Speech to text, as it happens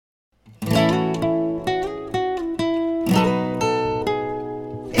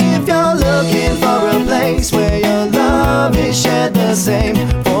comics where your love is shared the same.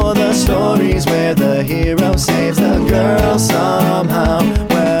 For the stories where the hero saves the girl somehow.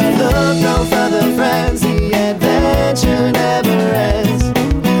 Where look no further, friends, the adventure never ends.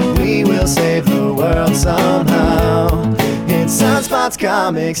 We will save the world somehow. It's Sunspots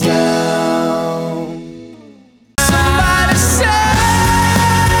Comics now. Somebody save me.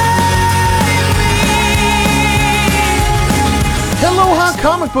 Aloha,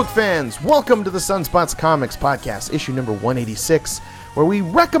 comic book fans! Welcome to the Sunspots Comics Podcast, issue number 186, where we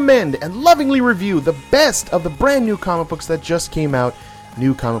recommend and lovingly review the best of the brand new comic books that just came out.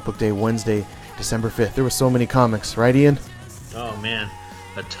 New Comic Book Day, Wednesday, December 5th. There were so many comics, right, Ian? Oh, man.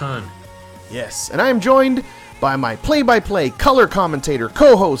 A ton. Yes, and I am joined by my play-by-play color commentator,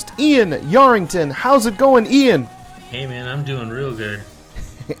 co-host, Ian Yarrington. How's it going, Ian? Hey, man, I'm doing real good.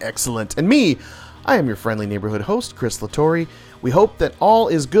 Excellent. And me, I am your friendly neighborhood host, Chris Latore. We hope that all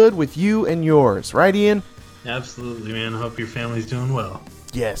is good with you and yours, right, Ian? Absolutely, man. I hope your family's doing well.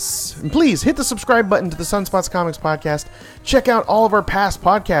 Yes. And please hit the subscribe button to the Sunspots Comics Podcast. Check out all of our past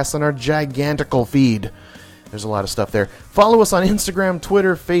podcasts on our gigantical feed. There's a lot of stuff there. Follow us on Instagram,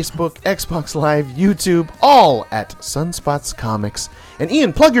 Twitter, Facebook, Xbox Live, YouTube, all at Sunspots Comics. And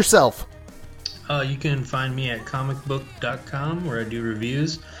Ian, plug yourself. You can find me at comicbook.com where I do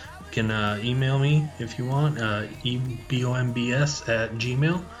reviews. You can email me if you want,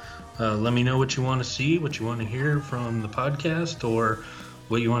 ebombs@gmail. Let me know what you want to see, what you want to hear from the podcast, or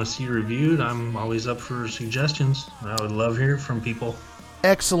what you want to see reviewed. I'm always up for suggestions. I would love hearing from people.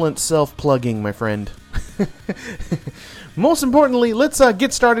 Excellent self-plugging, my friend. Most importantly, let's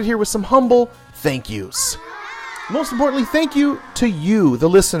get started here with some humble thank yous. Most importantly, thank you to you, the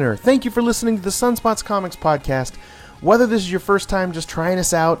listener. Thank you for listening to the Sunspots Comics Podcast. Whether this is your first time just trying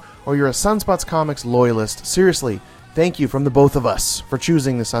us out or you're a Sunspots Comics loyalist, seriously, thank you from the both of us for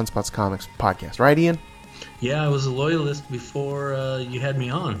choosing the Sunspots Comics Podcast. Right, Ian? Yeah, I was a loyalist before you had me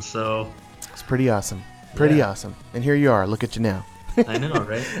on, so... It's pretty awesome. Pretty awesome. And here you are. Look at you now. I know,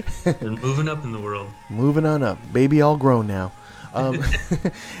 right? Been moving up in the world. Moving on up. Baby all grown now. And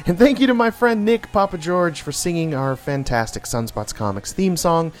thank you to my friend Nick Papa George for singing our fantastic Sunspots Comics theme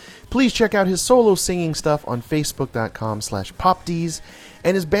song. Please check out his solo singing stuff on facebook.com/popdees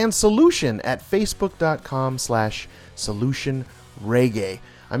and his band Solution at facebook.com/solutionreggae.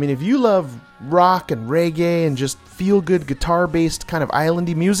 I mean, if you love rock and reggae and just feel-good guitar-based kind of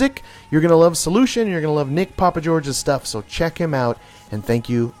islandy music, you're going to love Solution, and you're going to love Nick Papa George's stuff, so check him out, and thank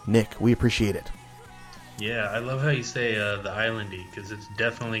you, Nick. We appreciate it. Yeah, I love how you say the islandy, because it's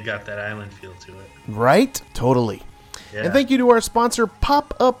definitely got that island feel to it. Right? Totally. Yeah. And thank you to our sponsor,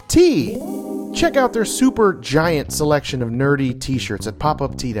 Pop-Up Tea. Check out their super giant selection of nerdy t-shirts at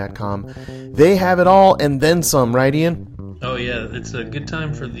popuptee.com. They have it all and then some, right, Ian? Oh, yeah, it's a good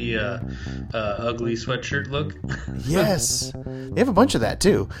time for the ugly sweatshirt look. Yes. They have a bunch of that,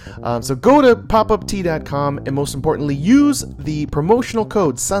 too. So go to popuptee.com and, most importantly, use the promotional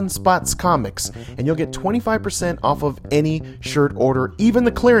code SunspotsComics, and you'll get 25% off of any shirt order, even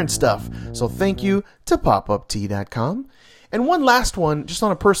the clearance stuff. So thank you to popuptee.com. And one last one, just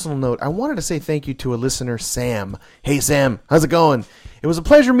on a personal note, I wanted to say thank you to a listener, Sam. Hey, Sam, how's it going? It was a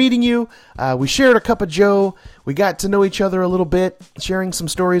pleasure meeting you. We shared a cup of joe. We got to know each other a little bit, sharing some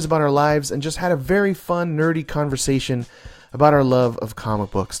stories about our lives, and just had a very fun, nerdy conversation about our love of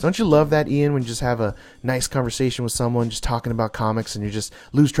comic books. Don't you love that, Ian, when you just have a nice conversation with someone, just talking about comics, and you just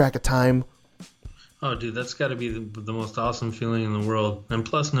lose track of time? Oh, dude, that's got to be the most awesome feeling in the world. And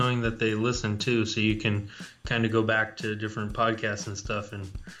plus knowing that they listen, too, so you can kind of go back to different podcasts and stuff and,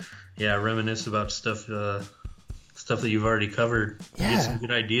 yeah, reminisce about stuff that you've already covered. Yeah. Get some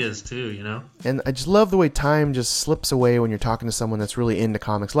good ideas, too, you know? And I just love the way time just slips away when you're talking to someone that's really into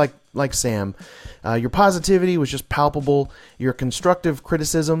comics, like Sam. Your positivity was just palpable. Your constructive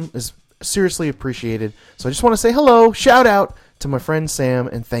criticism is seriously appreciated. So I just want to say hello, shout out to my friend Sam,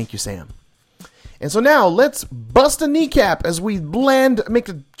 and thank you, Sam. And so now, let's bust a kneecap as we make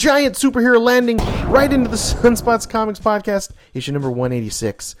a giant superhero landing right into the Sunspots Comics Podcast, issue number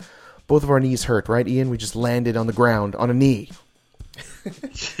 186. Both of our knees hurt, right, Ian? We just landed on the ground, on a knee.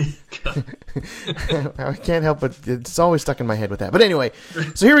 I can't help but it's always stuck in my head with that. But anyway,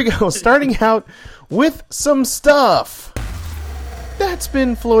 so here we go, starting out with some stuff that's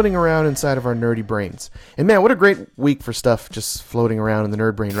been floating around inside of our nerdy brains. And man, what a great week for stuff just floating around in the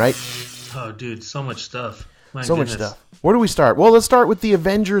nerd brain, right? Oh, dude, so much stuff. My so goodness. much stuff. Where do we start? Well, let's start with the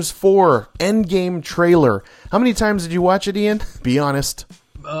Avengers 4 Endgame trailer. How many times did you watch it, Ian? Be honest.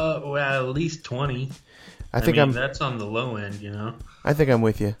 Well, at least 20. I think that's on the low end, you know? I think I'm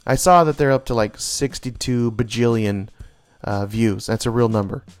with you. I saw that they're up to like 62 bajillion views. That's a real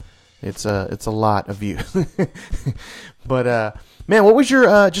number. It's a lot of views. But man, what was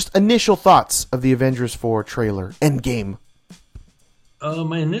your just initial thoughts of the Avengers 4 trailer Endgame?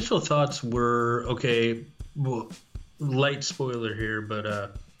 My initial thoughts were okay. Well, light spoiler here,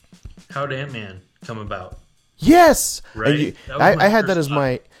 but how did Ant-Man come about? Yes, Right. I had that as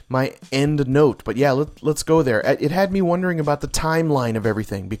my end note, but yeah, let's go there. It had me wondering about the timeline of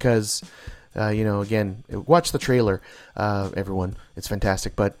everything because, again, watch the trailer, everyone. It's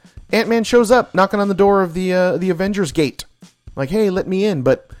fantastic. But Ant-Man shows up, knocking on the door of the Avengers Gate, like, hey, let me in.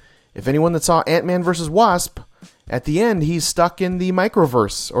 But if anyone that saw Ant-Man versus Wasp, at the end, he's stuck in the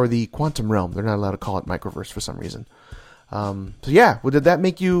microverse or the quantum realm. They're not allowed to call it microverse for some reason. So yeah, did that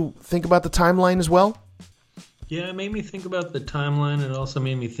make you think about the timeline as well? Yeah, it made me think about the timeline. It also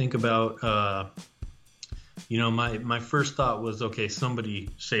made me think about, my first thought was, okay, somebody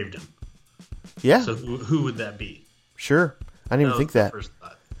saved him. Yeah. So who would that be? Sure. I didn't even think that. First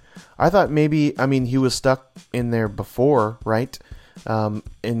thought. I thought maybe, he was stuck in there before, right? In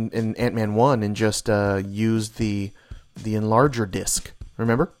Ant-Man 1 and just used the enlarger disc.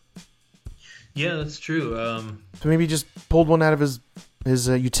 Remember? Yeah, that's true. So maybe he just pulled one out of his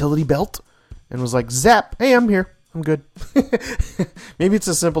utility belt and was like, zap, hey, I'm here. I'm good. Maybe it's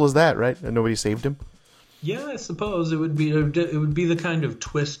as simple as that, right? And nobody saved him. Yeah, I suppose it would be the kind of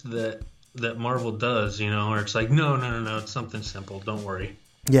twist that Marvel does, where it's like, no, it's something simple. Don't worry.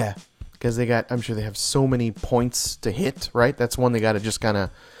 Yeah, because I'm sure they have so many points to hit, right? That's one they got to just kind of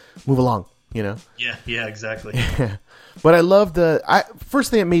move along, Yeah, exactly. But I love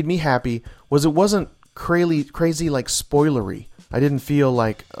first thing that made me happy was it wasn't crazy like spoilery. I didn't feel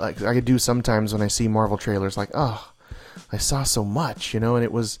like I could do sometimes when I see Marvel trailers, like, oh, I saw so much, and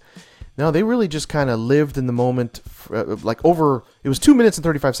it was, no, they really just kind of lived in the moment, it was 2 minutes and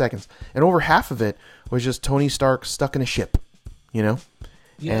 35 seconds, and over half of it was just Tony Stark stuck in a ship, Yeah,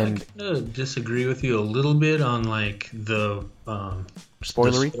 and I kind of disagree with you a little bit on like the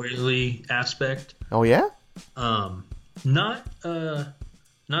spoilery aspect. Oh yeah? Not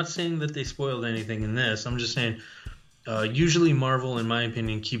saying that they spoiled anything in this. I'm just saying, usually Marvel, in my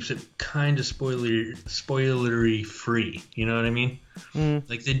opinion, keeps it kind of spoilery free. You know what I mean?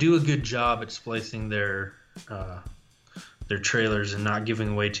 Like they do a good job at splicing their trailers and not giving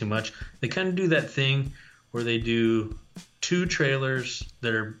away too much. They kind of do that thing where they do 2 trailers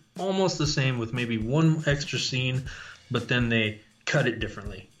that are almost the same with maybe one extra scene, but then they cut it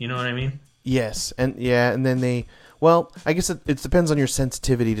differently. You know what I mean? Yes, and then well, I guess it depends on your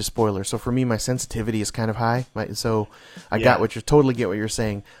sensitivity to spoilers. So for me, my sensitivity is kind of high. So I totally get what you're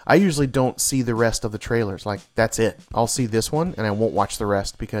saying. I usually don't see the rest of the trailers. Like, that's it. I'll see this one, and I won't watch the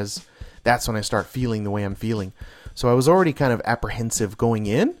rest because that's when I start feeling the way I'm feeling. So I was already kind of apprehensive going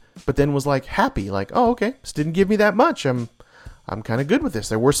in, but then was like happy. Like, oh, okay, this didn't give me that much. I'm kind of good with this.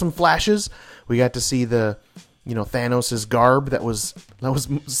 There were some flashes. We got to see the Thanos' garb that was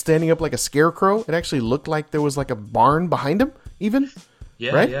standing up like a scarecrow. It actually looked like there was like a barn behind him, even.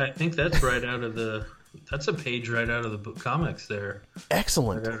 Yeah, right? Yeah, I think that's that's a page right out of the book comics there.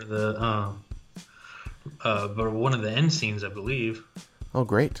 Excellent. Right out of the but one of the end scenes, I believe. Oh,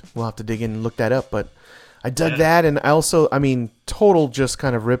 great. We'll have to dig in and look that up, but I dug that, and I also, total just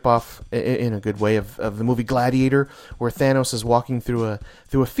kind of rip off in a good way of the movie Gladiator, where Thanos is walking through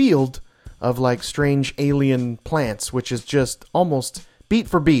a field of like strange alien plants, which is just almost beat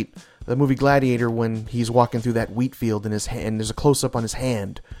for beat the movie Gladiator when he's walking through that wheat field in his hand. There's a close up on his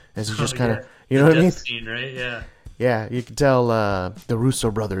hand as he just kind of, know what I mean? Scene, right? Yeah. Yeah, you can tell the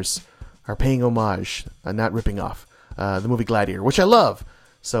Russo brothers are paying homage, not ripping off the movie Gladiator, which I love.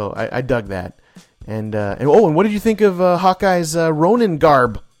 So I dug that. And what did you think of Hawkeye's Ronin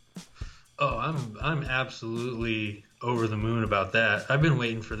garb? Oh, I'm absolutely over the moon about that. I've been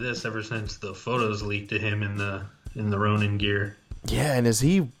waiting for this ever since the photos leaked of him in the Ronin gear. Yeah, and is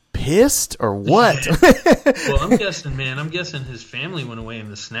he pissed or what? Well, I'm guessing his family went away in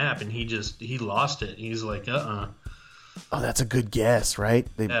the snap and he lost it. He's like, Oh, that's a good guess, right?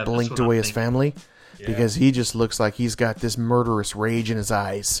 They blinked away his family because he just looks like he's got this murderous rage in his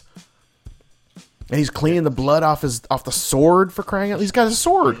eyes. And he's cleaning the blood off the sword, for crying out. He's got a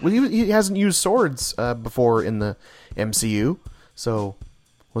sword. Well, he hasn't used swords before in the MCU, so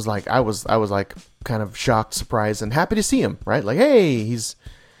I was like kind of shocked, surprised, and happy to see him. Right, like, hey,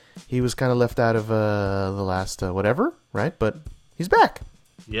 he was kind of left out of the last whatever, right? But he's back.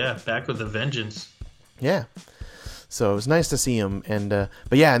 Yeah, back with a vengeance. Yeah, so it was nice to see him, and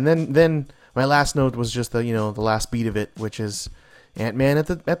but yeah, and then my last note was just the last beat of it, which is Ant-Man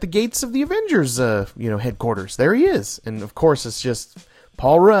at the gates of the Avengers headquarters. There he is, and of course it's just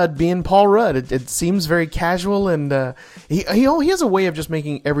Paul Rudd being Paul Rudd. It seems very casual, and he has a way of just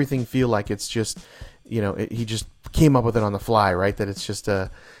making everything feel like it's just, he just came up with it on the fly, right? That it's just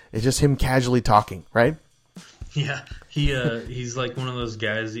him casually talking, right? Yeah, he's like one of those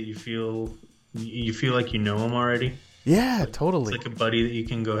guys that you feel like you know him already. Yeah, totally. It's like a buddy that you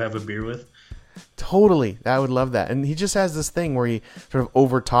can go have a beer with. Totally. I would love that. And he just has this thing where he sort of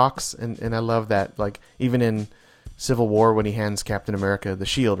over talks, and I love that. Like, even in Civil War, when he hands Captain America the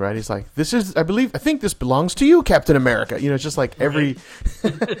shield, right? He's like, I think this belongs to you, Captain America. It's just like every...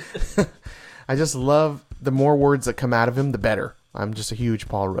 I just love the more words that come out of him, the better. I'm just a huge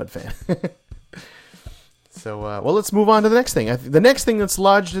Paul Rudd fan. So, well, let's move on to the next thing. The next thing that's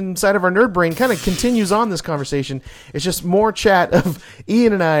lodged inside of our nerd brain kind of continues on this conversation. It's just more chat of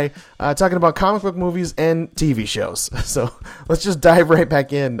Ian and I talking about comic book movies and TV shows. So let's just dive right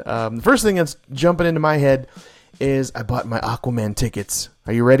back in. The first thing that's jumping into my head is I bought my Aquaman tickets.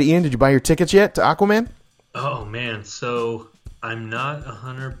 Are you ready, Ian? Did you buy your tickets yet to Aquaman? Oh, man. So I'm not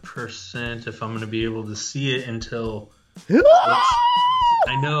 100% if I'm going to be able to see it until...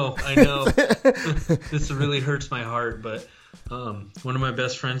 I know. This really hurts my heart, but one of my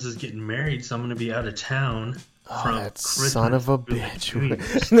best friends is getting married, so I'm going to be out of town. Oh, that son of a bitch.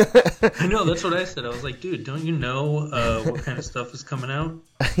 I know, that's what I said. I was like, dude, don't you know what kind of stuff is coming out?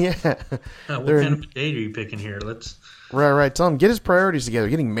 Yeah. What kind of a date are you picking here? Right. Tell him, get his priorities together.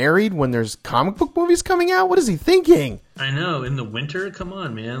 Getting married when there's comic book movies coming out? What is he thinking? I know. In the winter? Come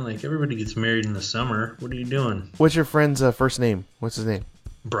on, man. Like, everybody gets married in the summer. What are you doing? What's your friend's first name? What's his name?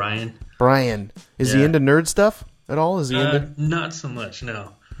 Brian. Is he into nerd stuff at all? Is he into... Not so much,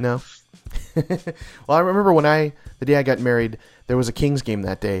 no. No? Well, I remember the day I got married, there was a Kings game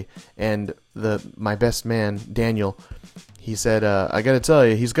that day, and my best man, Daniel... He said, I got to tell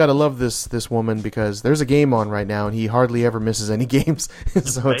you, he's got to love this woman because there's a game on right now and he hardly ever misses any games.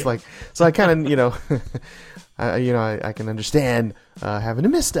 So right. It's like, so I kind of, I can understand having to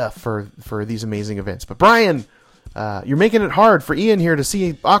miss stuff for these amazing events. But Brian, you're making it hard for Ian here to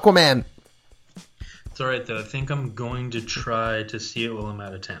see Aquaman. It's all right, though. I think I'm going to try to see it while I'm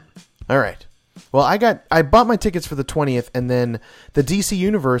out of town. All right. Well, I bought my tickets for the 20th, and then the DC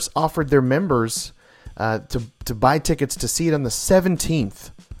Universe offered their members to buy tickets to see it on the 17th.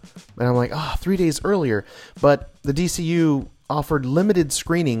 And I'm like, 3 days earlier. But the DCU offered limited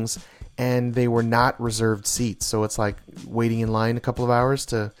screenings, and they were not reserved seats. So it's like waiting in line a couple of hours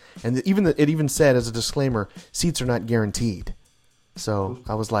to... And it even said as a disclaimer, seats are not guaranteed. So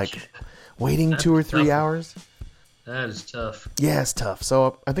I was like, waiting 2 or 3 hours? That is tough. Yeah, it's tough.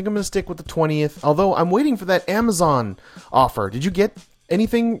 So I think I'm going to stick with the 20th. Although I'm waiting for that Amazon offer. Did you get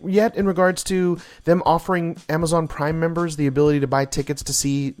anything yet in regards to them offering Amazon Prime members the ability to buy tickets to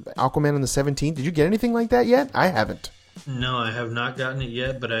see Aquaman on the 17th? Did you get anything like that yet? I haven't. No, I have not gotten it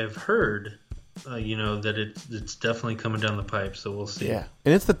yet, but I've heard, that it's definitely coming down the pipe, so we'll see. Yeah,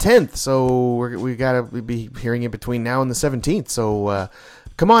 and it's the 10th, so we got to be hearing it between now and the 17th. So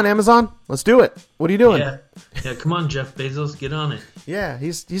come on, Amazon, let's do it. What are you doing? Yeah, come on, Jeff Bezos, get on it. Yeah,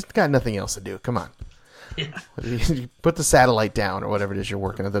 he's got nothing else to do. Come on. Yeah. Put the satellite down or whatever it is you're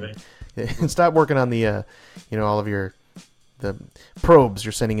working on. And stop working on the, all of the probes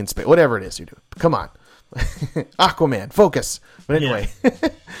you're sending in space. Whatever it is you do. Come on. Aquaman, focus. But anyway.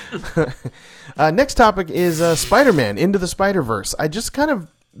 Yeah. Next topic is Spider-Man, Into the Spider-Verse. I just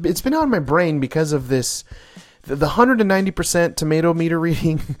it's been on my brain because of this, the 190% tomato meter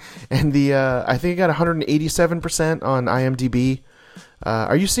reading and I think I got 187% on IMDb.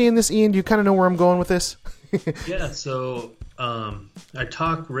 Are you seeing this, Ian? Do you kind of know where I'm going with this? Yeah, so I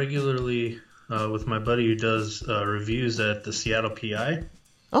talk regularly with my buddy who does reviews at the Seattle PI.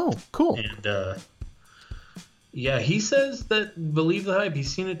 Oh, cool. And he says that, believe the hype,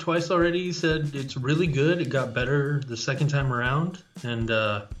 he's seen it twice already. He said it's really good. It got better the second time around. And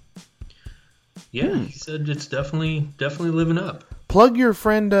he said it's definitely living up. Plug your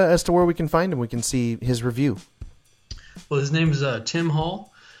friend as to where we can find him. We can see his review. Well, his name is Tim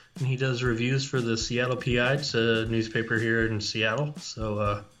Hall, and he does reviews for the Seattle PI. It's a newspaper here in Seattle.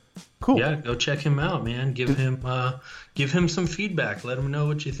 So, cool. Yeah, go check him out, man. Give him some feedback. Let him know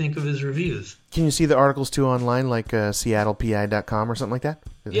what you think of his reviews. Can you see the articles too online, like seattlepi.com or something like that?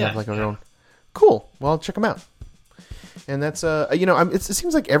 Does it have their own? Cool. Well, check them out. And that's it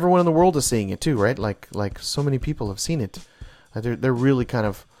seems like everyone in the world is seeing it too, right? Like so many people have seen it. They're really kind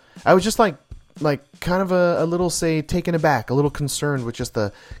of. I was just like kind of a little, say, taken aback, a little concerned with just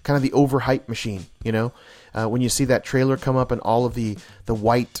the kind of the overhype machine, when you see that trailer come up and all of the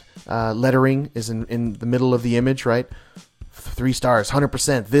white lettering is in the middle of the image, right? 3 stars,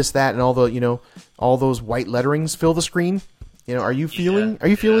 100%, this, that, and all the, all those white letterings fill the screen. You know, are you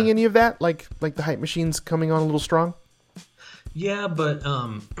feeling any of that? Like the hype machine's coming on a little strong? Yeah, but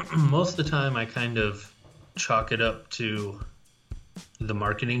most of the time I kind of chalk it up to the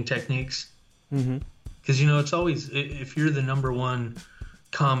marketing techniques. Mm-hmm. Because, you know, it's always, if you're the number one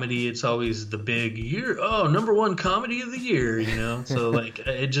comedy, it's always the big number one comedy of the year, you know? So, like,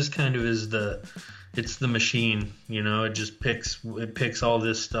 it just kind of is it's the machine, you know? It just picks all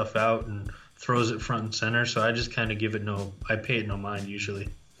this stuff out and throws it front and center. So I just kind of I pay it no mind usually.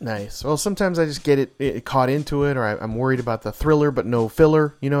 Nice. Well, sometimes I just get it caught into it, or I'm worried about the thriller but no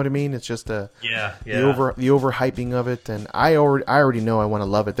filler. You know what I mean? It's just the overhyping of it, and I already know I want to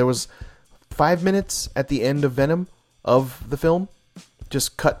love it. There was 5 minutes at the end of Venom of the film,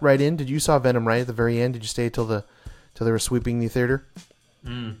 just cut right in. Did you saw Venom right at the very end? Did you stay till they were sweeping the theater?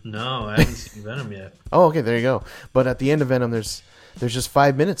 No, I haven't seen Venom yet. Oh, okay, there you go. But at the end of Venom, there's just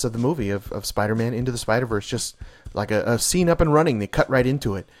 5 minutes of the movie of Spider-Man Into the Spider-Verse, just like a scene up and running. They cut right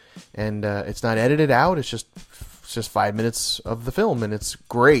into it, and it's not edited out. It's just 5 minutes of the film, and it's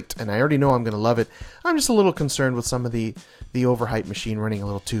great. And I already know I'm going to love it. I'm just a little concerned with some of the overhype machine running a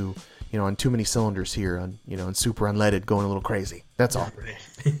little too, you know, on too many cylinders here, on, you know, and super unleaded, going a little crazy. That's all.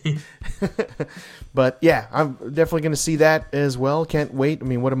 But yeah, I'm definitely going to see that as well. Can't wait. I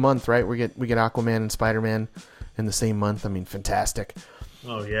mean, what a month, right? We get Aquaman and Spider-Man in the same month. I mean, fantastic.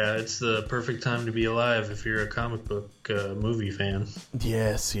 Oh yeah, it's the perfect time to be alive if you're a comic book movie fan.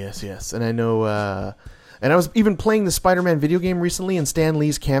 Yes. And I know, and I was even playing the Spider-Man video game recently, and Stan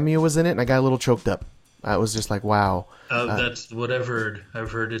Lee's cameo was in it, and I got a little choked up. I was just like, wow. That's what I've heard.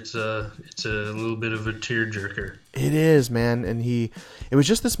 I've heard it's a little bit of a tearjerker. It is, man. And it was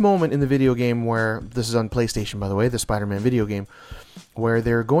just this moment in the video game where, this is on PlayStation, by the way, the Spider-Man video game, where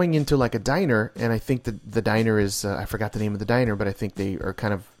they're going into like a diner, and I think the diner is, I forgot the name of the diner, but I think they are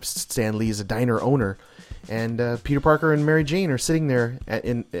kind of, Stan Lee is a diner owner. And Peter Parker and Mary Jane are sitting there at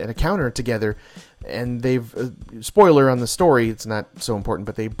a counter together, and they've, spoiler on the story, it's not so important,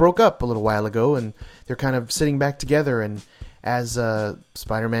 but they broke up a little while ago, and they're kind of sitting back together, and as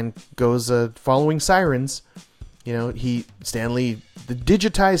Spider-Man goes following sirens, you know, Stan Lee, the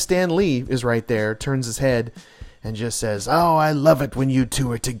digitized Stan Lee is right there, turns his head, and just says, "Oh, I love it when you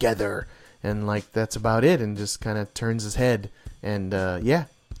two are together," and like, that's about it, and just kind of turns his head, and yeah.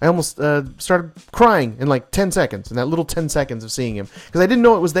 I almost started crying in like 10 seconds, in that little 10 seconds of seeing him. Because I didn't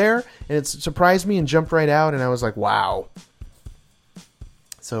know it was there, and it surprised me and jumped right out, and I was like, wow.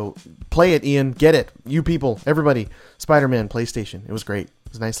 So, play it, Ian. Get it. You people, everybody. Spider-Man, PlayStation. It was great. It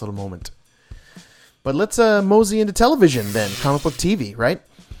was a nice little moment. But let's mosey into television then. Comic book TV, right?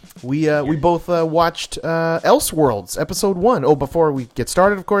 We both watched Elseworlds, episode 1. Oh, before we get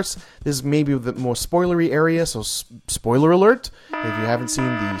started, of course, this is maybe the most spoilery area, so spoiler alert. If you haven't seen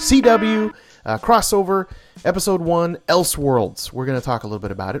the CW crossover, episode 1, Elseworlds, we're going to talk a little bit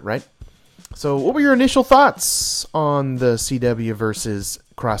about it, right? So what were your initial thoughts on the CW versus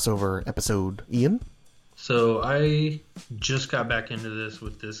crossover episode, Ian? So I just got back into this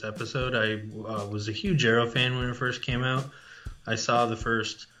with this episode. I was a huge Arrow fan when it first came out. I saw the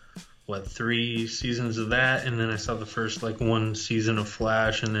first 3 seasons of that, and then I saw the first 1 season of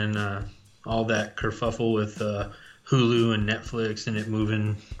Flash, and then all that kerfuffle with Hulu and Netflix and it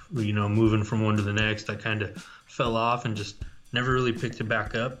moving from one to the next. I kind of fell off and just never really picked it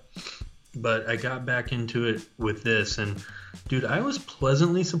back up. But I got back into it with this, and dude, I was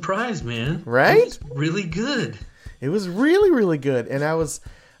pleasantly surprised, man. Right? It was really good. It was really, really good, and I was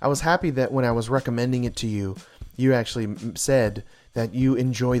happy that when I was recommending it to you, you actually said that you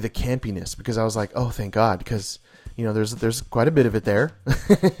enjoy the campiness, because I was like, oh, thank God, because you know there's quite a bit of it there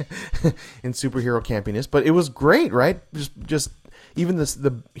in superhero campiness, but it was great, right? Just even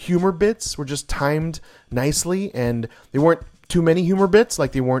the humor bits were just timed nicely, and they weren't too many humor bits,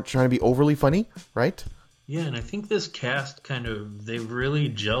 like they weren't trying to be overly funny, right? Yeah, and I think this cast they've really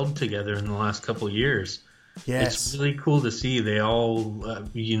gelled together in the last couple of years. Yes, it's really cool to see. They all,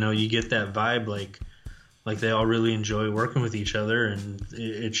 you get that vibe like they all really enjoy working with each other, and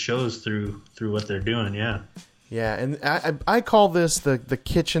it shows through what they're doing. Yeah. Yeah, and I call this the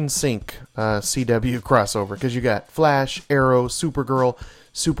kitchen sink CW crossover, because you got Flash, Arrow, Supergirl,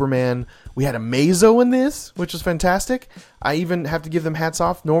 Superman. We had a Mazo in this, which was fantastic. I even have to give them hats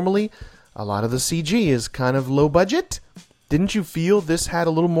off. Normally, a lot of the CG is kind of low budget. Didn't you feel this had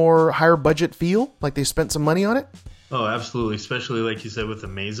a little more higher budget feel? Like they spent some money on it? Oh, absolutely. Especially like you said with the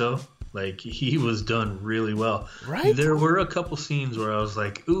Mazo. Like, he was done really well. Right? There were a couple scenes where I was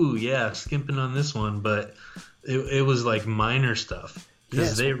like, ooh, yeah, skimping on this one, but it was like minor stuff.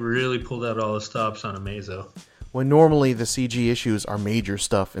 Because they really pulled out all the stops on a Mazo. When normally the CG issues are major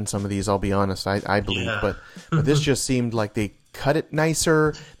stuff in some of these, I'll be honest, I believe. Yeah. But this just seemed like they cut it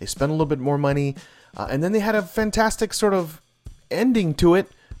nicer. They spent a little bit more money. And then they had a fantastic sort of ending to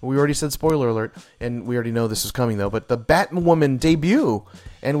it. We already said spoiler alert, and we already know this is coming though. But the Batwoman debut,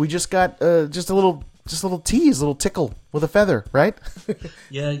 and we just got just a little tease, a little tickle with a feather, right?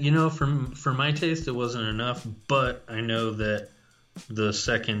 Yeah, for my taste, it wasn't enough. But I know that the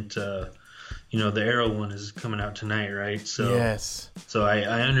second, the Arrow one is coming out tonight, right? So yes. So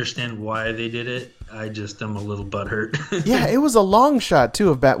I understand why they did it. I just am a little butthurt. Yeah, it was a long shot too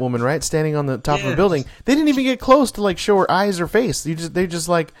of Batwoman, right, standing on the top of a building. They didn't even get close to like show her eyes or face. They just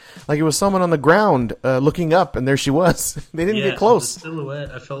like it was someone on the ground looking up, and there she was. They didn't get close. The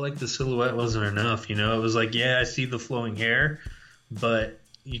silhouette. I felt like the silhouette wasn't enough. It was like, yeah, I see the flowing hair, but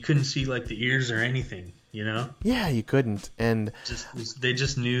you couldn't see like the ears or anything. Yeah, you couldn't, and they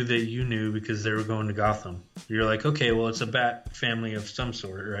just knew that you knew because they were going to Gotham. You're like, okay, well, it's a Bat family of some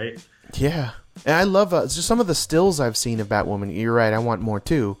sort, right? Yeah, and I love just some of the stills I've seen of Batwoman. You're right, I want more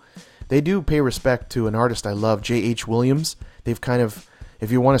too. They do pay respect to an artist I love, J.H. Williams. They've kind of,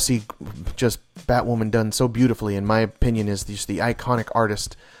 if you want to see just Batwoman done so beautifully, in my opinion, is just the iconic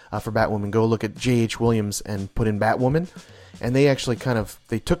artist for Batwoman. Go look at J.H. Williams and put in Batwoman. And they actually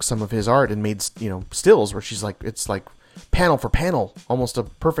they took some of his art and made, stills where she's like, it's like panel for panel, almost a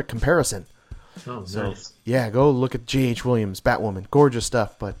perfect comparison. Oh, so, nice. Yeah, go look at J.H. Williams, Batwoman, gorgeous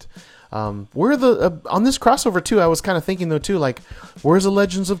stuff. But where on this crossover too, I was kind of thinking though too, like, where's the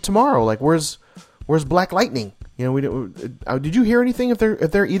Legends of Tomorrow? Like, where's Black Lightning? Did you hear anything if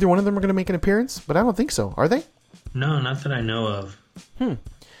they're either one of them are going to make an appearance? But I don't think so. Are they? No, not that I know of. I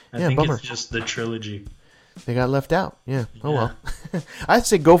think bummer. it's just the trilogy. They got left out. Yeah. Oh, well. I'd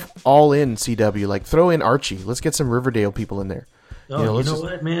say go all in, CW. Like, throw in Archie. Let's get some Riverdale people in there. Oh,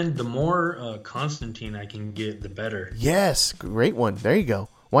 what, man? The more Constantine I can get, the better. Yes. Great one. There you go.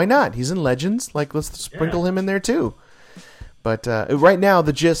 Why not? He's in Legends. Like, let's sprinkle him in there, too. But right now,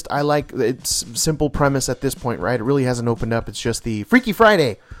 the gist, I like its simple premise at this point, right? It really hasn't opened up. It's just the Freaky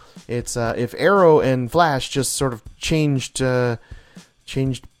Friday. It's if Arrow and Flash just sort of changed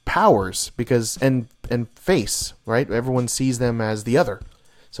powers because and face, right? Everyone sees them as the other.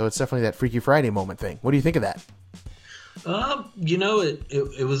 So it's definitely that Freaky Friday moment thing. What do you think of that?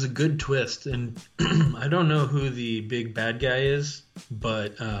 It was a good twist, and I don't know who the big bad guy is,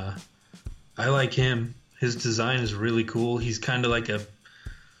 but I like him. His design is really cool. He's kind of like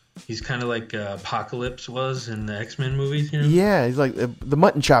Apocalypse was in the X-Men movies. Yeah, he's like the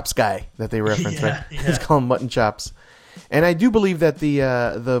Mutton Chops guy that they reference, right? Yeah. Let's call him Mutton Chops. And I do believe that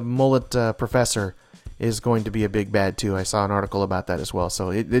the mullet professor is going to be a big bad too. I saw an article about that as well. So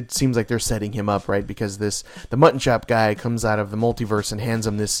it seems like they're setting him up, right? Because the Mutton Chop guy comes out of the multiverse and hands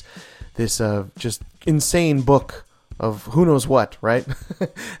him this just insane book of who knows what, right?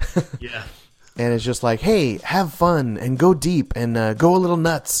 Yeah. And it's just like, hey, have fun and go deep and go a little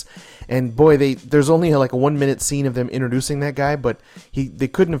nuts. And boy, there's only like a 1 minute scene of them introducing that guy, but they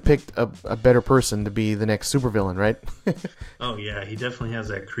couldn't have picked a better person to be the next supervillain, right? Oh yeah, he definitely has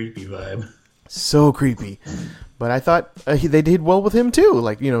that creepy vibe. So creepy. But I thought they did well with him too,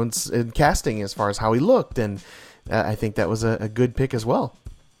 like, in casting as far as how he looked, and I think that was a good pick as well.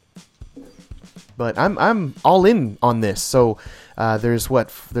 But I'm all in on this. So there's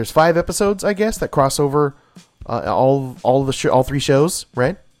 5 episodes, I guess, that cross over all 3 shows,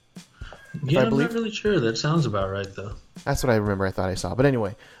 right? Yeah, I'm not really sure. That sounds about right, though. That's what I remember. I thought I saw. But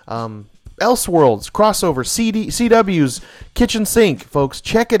anyway, Elseworlds crossover CW's Kitchen Sink, folks.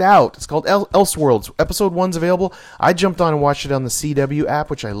 Check it out. It's called Elseworlds. Episode 1's available. I jumped on and watched it on the CW app,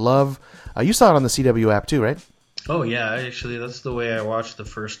 which I love. You saw it on the CW app too, right? Oh yeah, actually, that's the way I watched the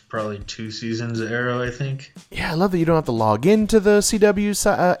first probably 2 seasons of Arrow, I think. Yeah, I love that you don't have to log into the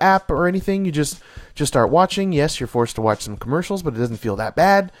CW app or anything. You just start watching. Yes, you're forced to watch some commercials, but it doesn't feel that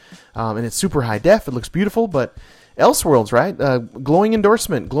bad. And it's super high def. It looks beautiful. But Elseworlds, right? Glowing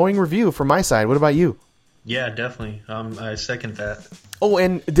endorsement, glowing review from my side. What about you? Yeah, definitely. I second that. Oh,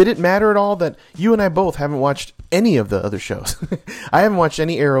 and did it matter at all that you and I both haven't watched any of the other shows? I haven't watched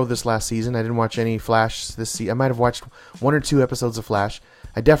any Arrow this last season. I didn't watch any Flash this season. I might have watched 1 or 2 episodes of Flash.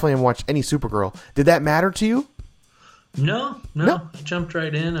 I definitely haven't watched any Supergirl. Did that matter to you? No. I jumped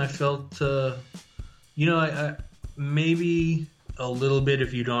right in. I felt, I maybe a little bit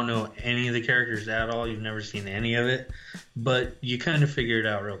if you don't know any of the characters at all. You've never seen any of it. But you kind of figure it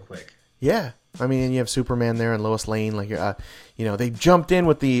out real quick. Yeah. I mean, and you have Superman there and Lois Lane. Like, they jumped in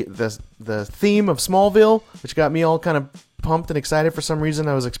with the theme of Smallville, which got me all kind of pumped and excited for some reason.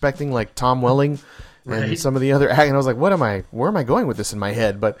 I was expecting like Tom Welling and some of the other, and I was like, where am I going with this in my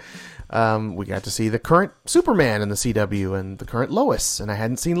head? But We got to see the current Superman in the CW and the current Lois, and I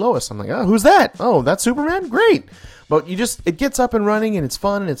hadn't seen Lois. I'm like, oh, who's that? Oh, that's Superman? Great. But it gets up and running, and it's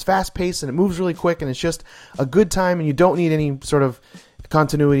fun, and it's fast-paced, and it moves really quick, and it's just a good time, and you don't need any sort of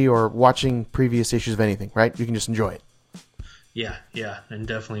continuity or watching previous issues of anything, right? You can just enjoy it. Yeah, and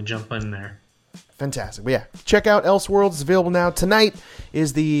definitely jump in there. Fantastic. But yeah, check out Elseworlds. It's available now. Tonight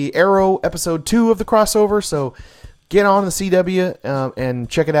is the Arrow episode 2 of the crossover, so get on the CW and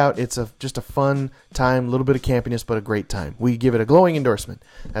check it out. It's just a fun time, a little bit of campiness, but a great time. We give it a glowing endorsement.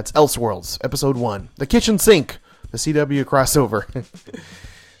 That's Elseworlds, episode 1. The Kitchen Sink, the CW crossover.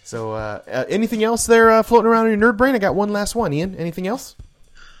 So anything else there floating around in your nerd brain? I got one last one. Ian, anything else?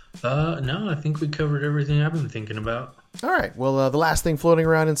 No, I think we covered everything I've been thinking about. All right. Well, the last thing floating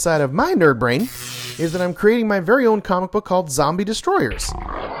around inside of my nerd brain is that I'm creating my very own comic book called Zombie Destroyers.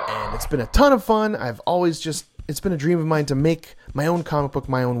 And it's been a ton of fun. It's been a dream of mine to make my own comic book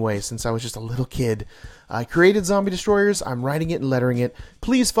my own way since I was just a little kid. I created Zombie Destroyers. I'm writing it and lettering it.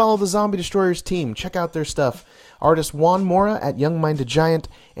 Please follow the Zombie Destroyers team. Check out their stuff. Artist Juan Mora at Young Minded Giant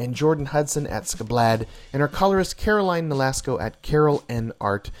and Jordan Hudson at Skablad, and our colorist Caroline Nolasco at Carol N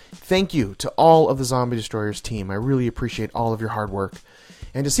Art. Thank you to all of the Zombie Destroyers team. I really appreciate all of your hard work.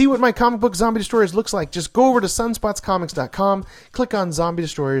 And to see what my comic book Zombie Destroyers looks like, just go over to sunspotscomics.com, click on Zombie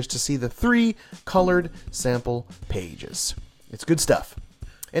Destroyers to see the 3 colored sample pages. It's good stuff.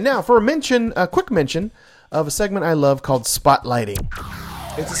 And now for a quick mention of a segment I love called Spotlighting.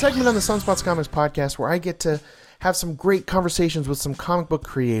 It's a segment on the Sunspots Comics podcast where I get to have some great conversations with some comic book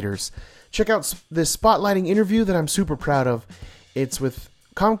creators. Check out this spotlighting interview that I'm super proud of. It's with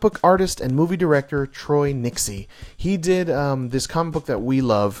comic book artist and movie director Troy Nixey. He did this comic book that we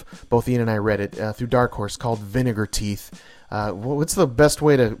love. Both Ian and I read it through Dark Horse called Vinegar Teeth. What's the best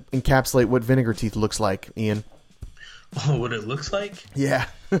way to encapsulate what Vinegar Teeth looks like, Ian? Oh, what it looks like? Yeah,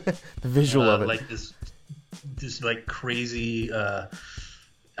 the visual of it. Like this like crazy.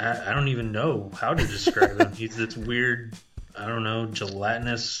 I don't even know how to describe him. He's this weird, I don't know,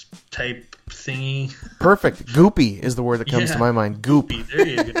 gelatinous type thingy. Perfect. Goopy is the word that comes to my mind. Goop. There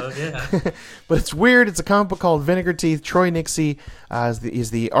you go. Yeah. But it's weird. It's a comic book called Vinegar Teeth. Troy Nixey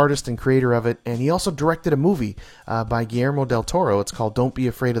is the artist and creator of it, and he also directed a movie by Guillermo del Toro. It's called Don't Be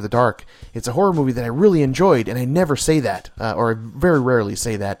Afraid of the Dark. It's a horror movie that I really enjoyed, and I never say that, or I very rarely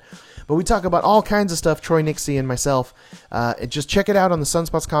say that. But we talk about all kinds of stuff, Troy Nixey and myself. Just check it out on the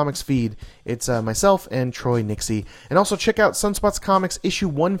Sunspots Comics feed. It's myself and Troy Nixey. And also check out Sunspots Comics issue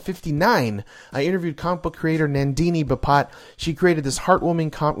 159. I interviewed comic book creator Nandini Bapat. She created this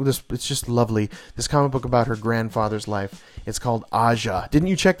heartwarming it's just lovely, this comic book about her grandfather's life. It's called Aja. Didn't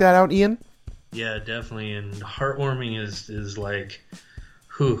you check that out, Ian? Yeah, definitely. And heartwarming is like...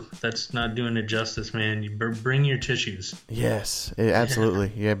 Whew, that's not doing it justice, man. You bring your tissues. Yes,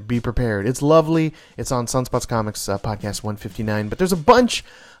 absolutely. Yeah, be prepared. It's lovely. It's on Sunspots Comics podcast 159. But there's a bunch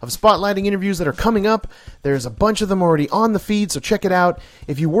of spotlighting interviews that are coming up. There's a bunch of them already on the feed, so check it out.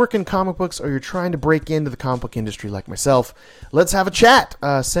 If you work in comic books or you're trying to break into the comic book industry like myself, let's have a chat.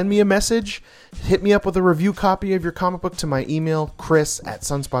 Send me a message. Hit me up with a review copy of your comic book to my email,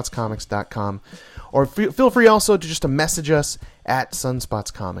 chris@sunspotscomics.com. Or feel free also to just message us at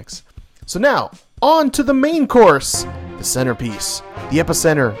Sunspots Comics. So now, on to the main course, the centerpiece, the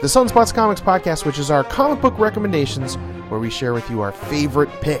epicenter, the Sunspots Comics podcast, which is our comic book recommendations, where we share with you our favorite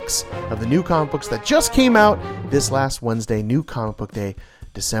picks of the new comic books that just came out this last Wednesday, New Comic Book Day,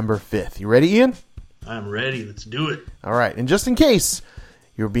 December 5th. You ready, Ian? I'm ready. Let's do it. All right, and just in case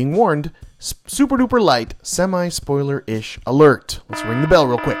you're being warned, super duper light, semi-spoiler-ish alert. Let's ring the bell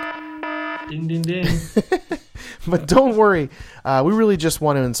real quick. Ding, ding, ding. But don't worry, we really just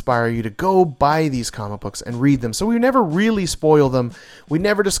want to inspire you to go buy these comic books and read them. So we never really spoil them. We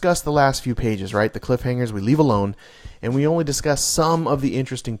never discuss the last few pages, right? The cliffhangers we leave alone. And we only discuss some of the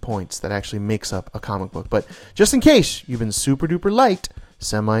interesting points that actually makes up a comic book. But just in case you've been super duper light,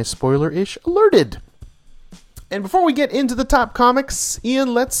 semi-spoiler-ish alerted. And before we get into the top comics,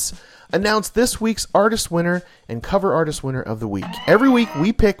 Ian, let's announce this week's artist winner and cover artist winner of the week. Every week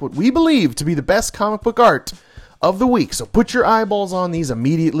we pick what we believe to be the best comic book art of the week. So put your eyeballs on these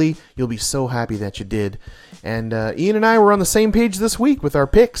immediately. You'll be so happy that you did. And Ian and I were on the same page this week with our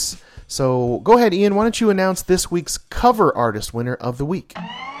picks. So go ahead, Ian. Why don't you announce this week's cover artist winner of the week?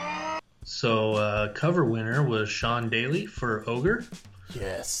 So cover winner was Sean Daly for Ogre.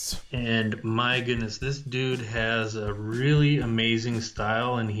 Yes. And my goodness, this dude has a really amazing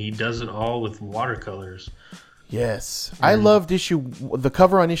style, and he does it all with watercolors. Yes. I loved the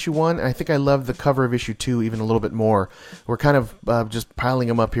cover on issue 1, and I think I loved the cover of issue 2 even a little bit more. We're kind of just piling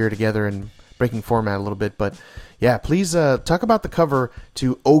them up here together and breaking format a little bit, but yeah, please talk about the cover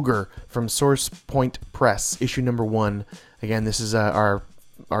to Ogre from Source Point Press, issue number 1. Again, this is our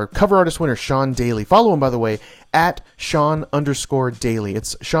cover artist winner, Sean Daly. Follow him, by the way, at Sean_Daly.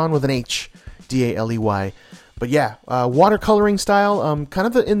 It's Sean with an H, Daley. But yeah, watercoloring style, kind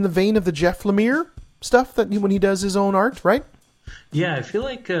of in the vein of the Jeff Lemire stuff that when he does his own art, right? Yeah, I feel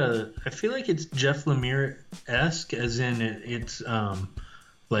like it's Jeff Lemire-esque, as in it's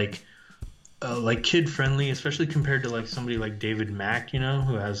like kid friendly, especially compared to like somebody like David Mack,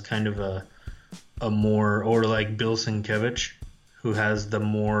 who has kind of a more, or like Bill Sienkiewicz, who has the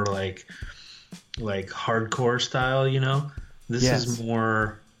more like hardcore style. This is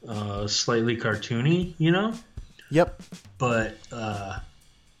more slightly cartoony, Yep. But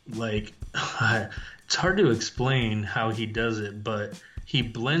it's hard to explain how he does it, but he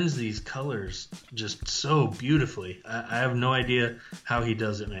blends these colors just so beautifully. I have no idea how he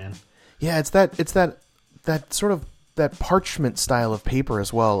does it, man. Yeah, it's that sort of that parchment style of paper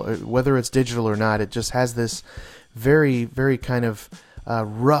as well. Whether it's digital or not, it just has this very, very kind of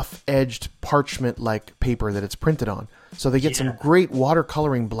rough-edged parchment-like paper that it's printed on. So they get some great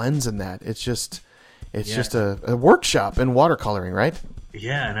watercoloring blends in that. It's just a workshop in watercoloring, right?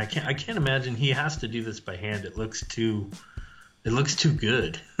 Yeah, and I can't imagine he has to do this by hand. It looks too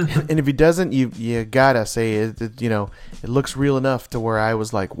good. And if he doesn't, you gotta say it looks real enough to where I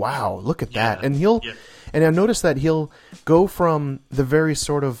was like, wow, look at that. And and I've noticed that he'll go from the very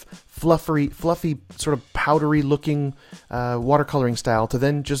sort of fluffy sort of powdery looking watercoloring style to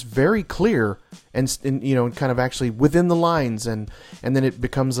then just very clear and kind of actually within the lines, and then it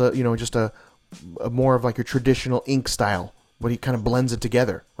becomes just a more of like your traditional ink style, but he kind of blends it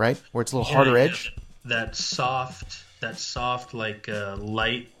together, right? Where it's a little harder edge. That soft like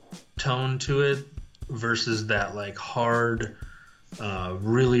light tone to it versus that like hard,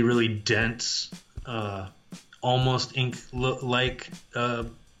 really, really dense, almost ink like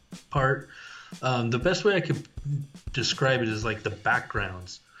part. The best way I could describe it is like the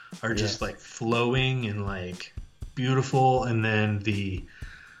backgrounds are just like flowing and like beautiful, and then the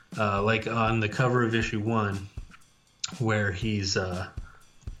like on the cover of issue 1 where he's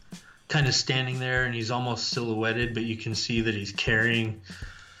kind of standing there and he's almost silhouetted, but you can see that he's carrying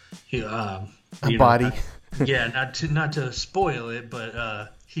a body. Not to spoil it, but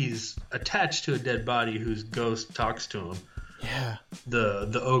he's attached to a dead body whose ghost talks to him. Yeah.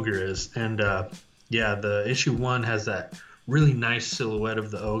 The ogre is. And the issue 1 has that really nice silhouette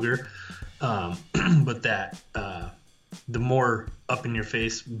of the ogre. But that the more up in your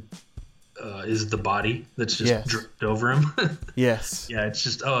face is the body that's just dripped over him. Yes. Yeah, it's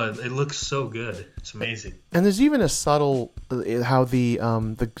just it looks so good. It's amazing. And there's even a subtle how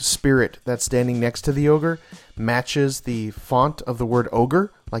the spirit that's standing next to the ogre matches the font of the word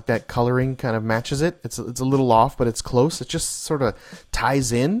ogre. Like that coloring kind of matches it. It's a little off, but it's close. It just sort of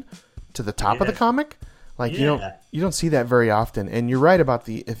ties in to the top of the comic. Like you don't see that very often. And you're right about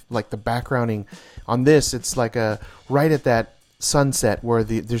the backgrounding on this. It's like right at that sunset where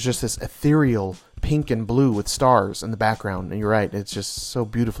there's just this ethereal pink and blue with stars in the background. And you're right. It's just so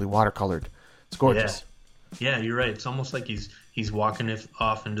beautifully watercolored. It's gorgeous. Yeah, you're right. It's almost like he's walking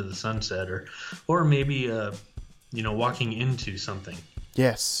off into the sunset, or maybe walking into something.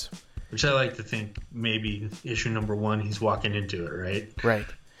 Yes. Which I like to think maybe issue number 1 he's walking into it, right? Right.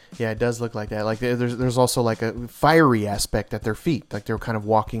 Yeah, it does look like that. Like there's also like a fiery aspect at their feet, like they're kind of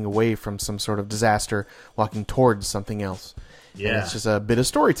walking away from some sort of disaster, walking towards something else. Yeah, and it's just a bit of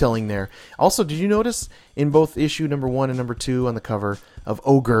storytelling there. Also, did you notice in both issue number 1 and number 2 on the cover of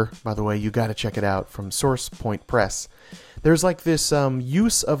Ogre? By the way, you got to check it out from Source Point Press. There's like this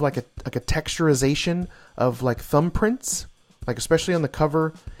use of like a texturization of like thumbprints. Like especially on the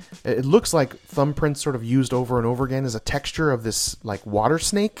cover, it looks like thumbprints sort of used over and over again as a texture of this like water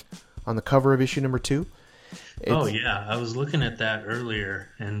snake on the cover of issue number 2. I was looking at that earlier,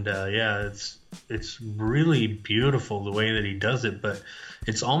 and it's really beautiful the way that he does it, but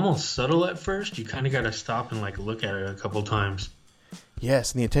it's almost subtle at first. You kind of got to stop and like look at it a couple times.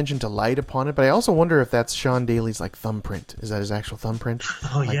 Yes, and the attention to light upon it. But I also wonder if that's Sean Daly's like thumbprint. Is that his actual thumbprint?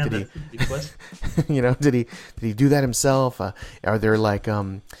 Oh, like, that's a big question. Did he do that himself? Are there like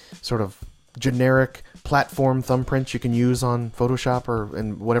sort of generic platform thumbprints you can use on Photoshop or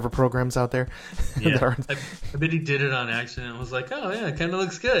in whatever programs out there? Yeah, I bet he did it on accident and was like, oh yeah, it kind of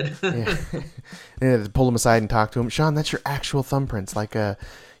looks good. Yeah. And pull him aside and talk to him. Sean, that's your actual thumbprints. Like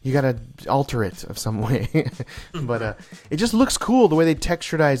you gotta alter it of some way. But it just looks cool the way they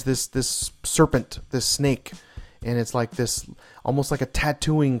texturized this serpent, this snake, and it's like this almost like a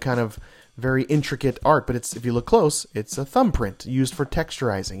tattooing kind of very intricate art, but if you look close, it's a thumbprint used for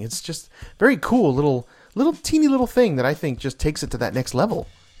texturizing. It's just very cool, little teeny little thing that I think just takes it to that next level.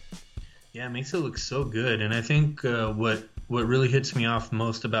 Yeah, it makes it look so good. And I think what really hits me off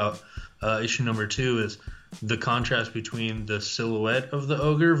most about issue number 2 is the contrast between the silhouette of the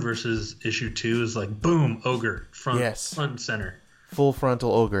ogre versus issue 2 is like, boom, ogre, front and center. Full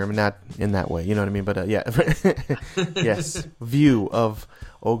frontal ogre. I mean, not in that way, you know what I mean? But yeah, yes, view of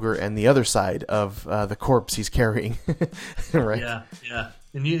ogre and the other side of the corpse he's carrying, right? Yeah.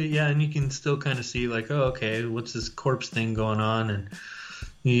 And you can still kind of see like, oh, okay, what's this corpse thing going on? And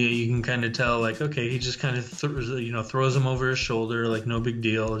you can kind of tell like, okay, he just kind of throws him over his shoulder, like no big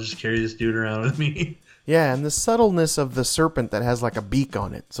deal. I'll just carry this dude around with me. Yeah, and the subtleness of the serpent that has like a beak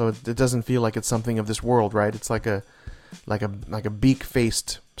on it, so it doesn't feel like it's something of this world, right? It's like a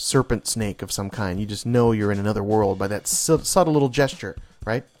beak-faced serpent snake of some kind. You just know you're in another world by that subtle little gesture,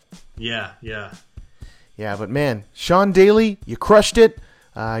 right? Yeah. Yeah, but man, Sean Daly, you crushed it.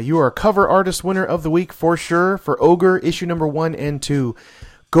 You are a cover artist winner of the week for sure for Ogre issue number 1 and 2.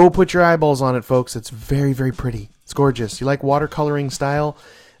 Go put your eyeballs on it, folks. It's very, very pretty. It's gorgeous. You like watercoloring style?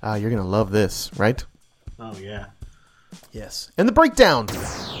 You're going to love this, right? Oh, yeah. Yes. And the breakdown.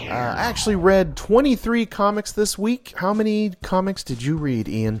 I actually read 23 comics this week. How many comics did you read,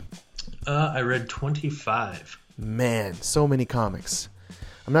 Ian? I read 25. Man, so many comics.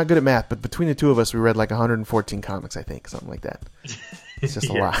 I'm not good at math, but between the two of us, we read like 114 comics, I think. Something like that. It's just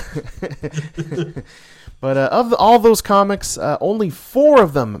a lot. But of all those comics, only 4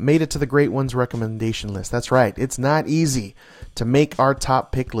 of them made it to the Great Ones recommendation list. That's right. It's not easy to make our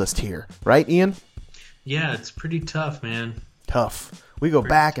top pick list here. Right, Ian? Yeah, it's pretty tough, man. Tough. We go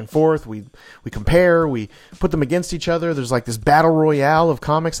back and forth. We compare. We put them against each other. There's like this battle royale of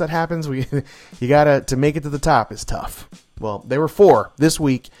comics that happens. You gotta, to make it to the top is tough. Well, there were 4 this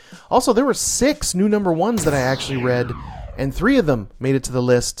week. Also, there were 6 new number 1s that I actually read, and 3 of them made it to the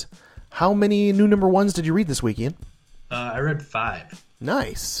list. How many new number 1s did you read this week, Ian? I read 5.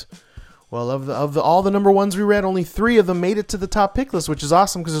 Nice. Well, of all the number 1s we read, only 3 of them made it to the top pick list, which is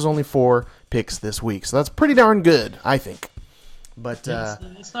awesome because there's only 4 picks this week. So that's pretty darn good, I think. But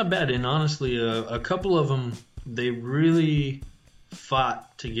it's not bad, and honestly, a couple of them, they really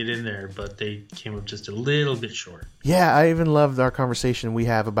fought to get in there, but they came up just a little bit short. Yeah, I even loved our conversation we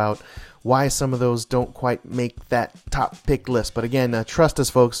have about why some of those don't quite make that top pick list. But again, trust us,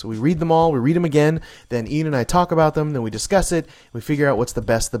 folks. We read them all. We read them again. Then Ian and I talk about them. Then we discuss it. We figure out what's the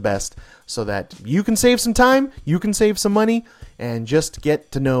best, so that you can save some time, you can save some money, and just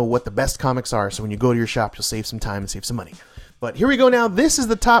get to know what the best comics are. So when you go to your shop, you'll save some time and save some money. But here we go now. This is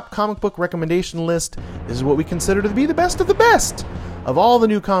the top comic book recommendation list. This is what we consider to be the best of the best of all the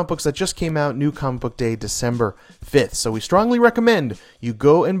new comic books that just came out, New Comic Book Day, December 5th. So we strongly recommend you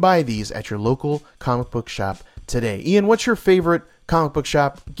go and buy these at your local comic book shop today. Ian, what's your favorite comic book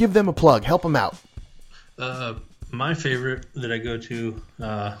shop? Give them a plug. Help them out. My favorite that I go to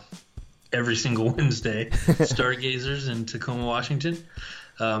every single Wednesday, Stargazers in Tacoma, Washington.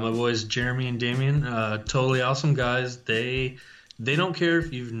 My boys Jeremy and Damien, totally awesome guys. They don't care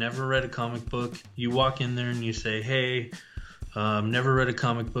if you've never read a comic book. You walk in there and you say, hey, never read a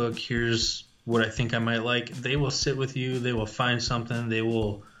comic book. Here's what I think I might like. They will sit with you. They will find something. They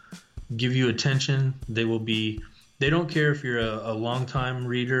will give you attention. They don't care if you're a long-time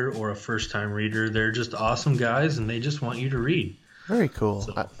reader or a first-time reader. They're just awesome guys, and they just want you to read. Very cool.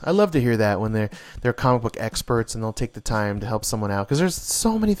 So, I love to hear that when they're comic book experts and they'll take the time to help someone out because there's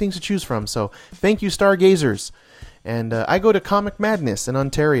so many things to choose from. So thank you, Stargazers. And I go to Comic Madness in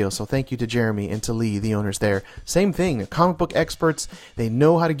Ontario, so thank you to Jeremy and to Lee, the owners there. Same thing, they're comic book experts. They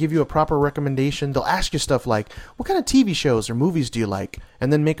know how to give you a proper recommendation. They'll ask you stuff like, what kind of TV shows or movies do you like?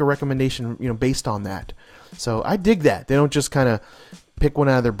 And then make a recommendation, based on that. So I dig that. They don't just kind of pick one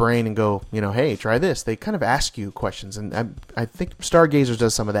out of their brain and go, hey, try this. They kind of ask you questions, and I think Stargazers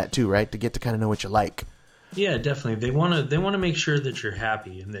does some of that too, right? To get to kind of know what you like. Yeah, definitely. They want to make sure that you're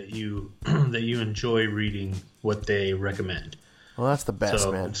happy and that you that you enjoy reading what they recommend. Well, that's the best,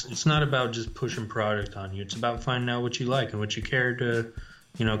 so man. It's not about just pushing product on you. It's about finding out what you like and what you care to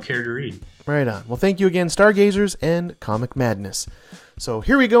read. Right on. Well, thank you again, Stargazers and Comic Madness. So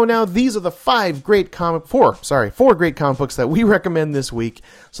here we go now. These are the four great comic books that we recommend this week.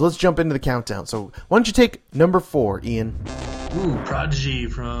 So let's jump into the countdown. So why don't you take number 4, Ian? Ooh, Prodigy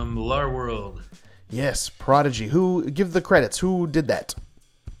from Lar World. Yes, Prodigy. Give the credits. Who did that?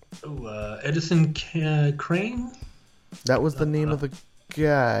 Oh, Edison Crane? That was the name of the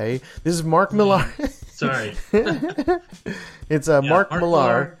guy. This is Mark Millar. Sorry. It's Mark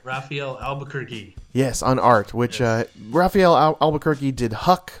Millar. Raphael Albuquerque. Yes, on art, which Raphael Albuquerque did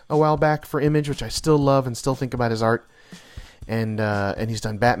Huck a while back for Image, which I still love and still think about his art. And he's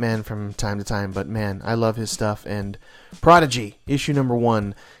done Batman from time to time, but man, I love his stuff. And Prodigy, issue number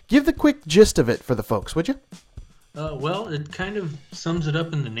 1. Give the quick gist of it for the folks, would you? Well, it kind of sums it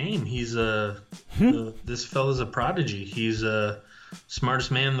up in the name. He's this fella's a prodigy. He's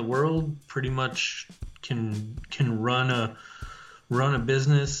smartest man in the world. Pretty much can run a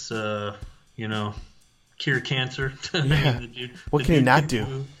business. Cure cancer. Yeah. What can he not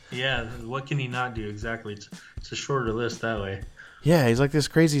do? Yeah, what can he not do? Exactly. It's a shorter list that way. Yeah, he's like this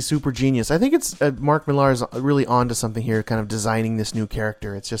crazy super genius. I think it's Mark Millar is really onto something here, kind of designing this new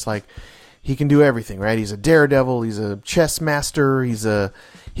character. It's just like he can do everything, right? He's a daredevil. He's a chess master. He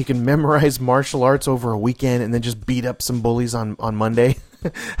can memorize martial arts over a weekend and then just beat up some bullies on Monday.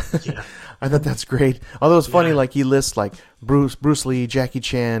 Yeah. I thought that's great. Although it's funny, like he lists like Bruce Lee, Jackie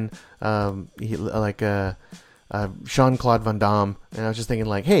Chan, Jean-Claude Van Damme, and I was just thinking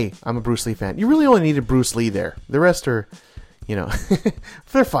like, hey, I'm a Bruce Lee fan. You really only needed Bruce Lee there. The rest are,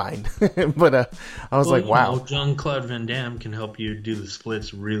 they're fine. But I was like, wow. Jean-Claude Van Damme can help you do the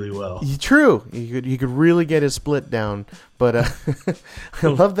splits really well. True. You could really get his split down. But I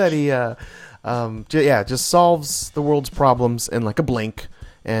love that he just solves the world's problems in like a blink.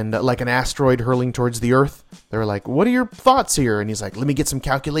 And like an asteroid hurling towards the Earth, they're like, what are your thoughts here? And he's like, let me get some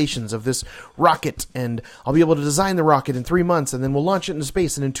calculations of this rocket, and I'll be able to design the rocket in 3 months, and then we'll launch it into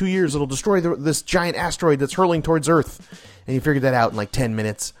space, and in 2 years it'll destroy this giant asteroid that's hurling towards Earth. And he figured that out in like 10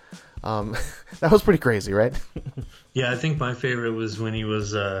 minutes. That was pretty crazy, right? Yeah, I think my favorite was when he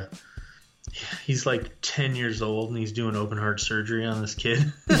was... he's like 10 years old and he's doing open heart surgery on this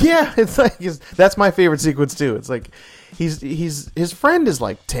kid. Yeah, it's like that's my favorite sequence too. It's like his friend is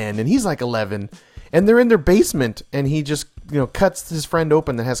like 10 and he's like 11 and they're in their basement and he just cuts his friend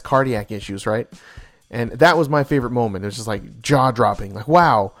open that has cardiac issues, right? And that was my favorite moment. It was just like jaw dropping. Like,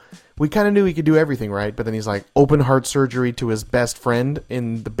 wow, we kind of knew he could do everything, right? But then he's like open heart surgery to his best friend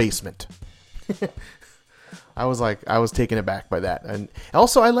in the basement. I was taken aback by that. And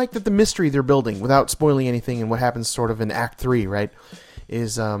also I like that the mystery they're building, without spoiling anything, and what happens sort of in Act 3, right,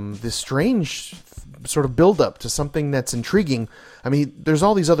 is this strange sort of build-up to something that's intriguing. I mean, there's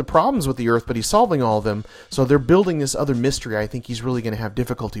all these other problems with the Earth, but he's solving all of them, so they're building this other mystery I think he's really going to have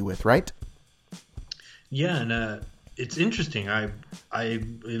difficulty with, right? Yeah, and it's interesting.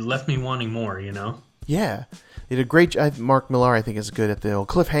 It left me wanting more, Yeah. He did a great job. Mark Millar, I think, is good at the old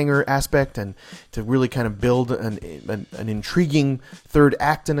cliffhanger aspect and to really kind of build an intriguing third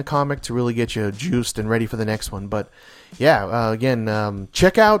act in a comic to really get you juiced and ready for the next one. But yeah, again,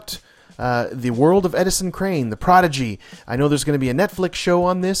 check out The World of Edison Crane, The Prodigy. I know there's going to be a Netflix show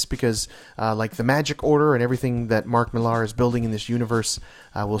on this because like the Magic Order and everything that Mark Millar is building in this universe,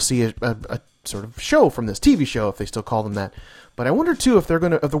 we'll see a sort of show from this TV show, if they still call them that. But I wonder too if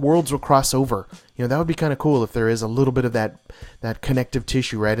the worlds will cross over. That would be kind of cool if there is a little bit of that connective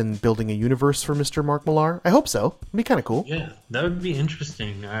tissue, right, in building a universe for Mr. Mark Millar. I hope so. It'd be kind of cool. Yeah, that would be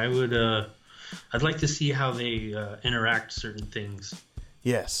interesting. I'd like to see how they interact certain things.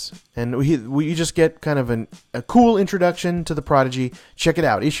 Yes, and we just get kind of a cool introduction to the Prodigy. Check it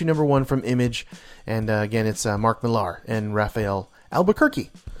out, issue number 1 from Image, and again, it's Mark Millar and Raphael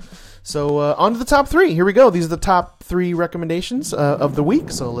Albuquerque. So on to the top 3. Here we go. These are the top 3 recommendations of the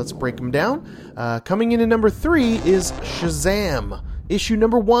week. So let's break them down. Coming in at number 3 is Shazam, issue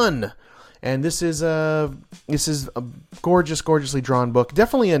number 1, and this is a gorgeously drawn book.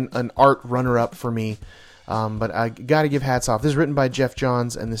 Definitely an art runner-up for me. But I got to give hats off. This is written by Jeff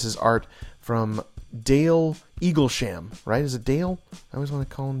Johns, and this is art from Dale Eaglesham. Right? Is it Dale? I always want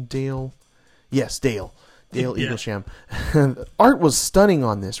to call him Dale. Yes, Dale. Dale Eaglesham. Art was stunning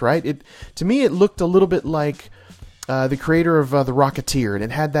on this, right? To me, it looked a little bit like the creator of The Rocketeer, and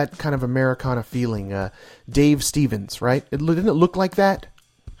it had that kind of Americana feeling. Dave Stevens, right? Didn't it look like that?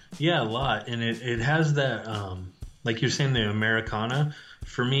 Yeah, a lot. And it has that, like you're saying, the Americana.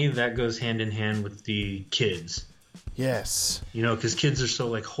 For me, that goes hand in hand with the kids. Yes. Because kids are so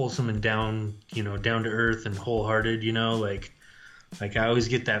like wholesome and down to earth and wholehearted. Like I always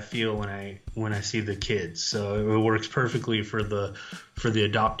get that feel when I see the kids. So it works perfectly for the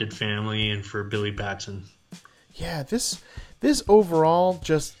adopted family and for Billy Batson. Yeah, this overall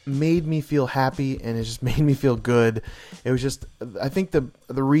just made me feel happy, and it just made me feel good. It was just, I think the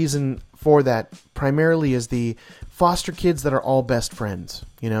reason for that primarily is the foster kids that are all best friends,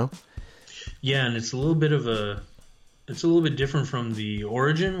 Yeah, and it's a little bit different from the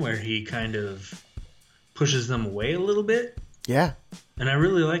origin where he kind of pushes them away a little bit. Yeah. And I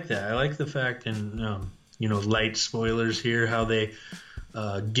really like that. I like the fact, and light spoilers here, how they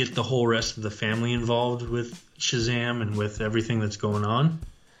get the whole rest of the family involved with Shazam and with everything that's going on.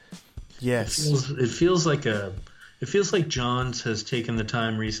 Yes. It feels like Johns has taken the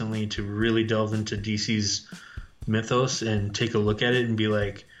time recently to really delve into DC's mythos and take a look at it and be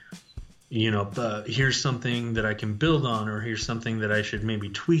like, here's something that I can build on, or here's something that I should maybe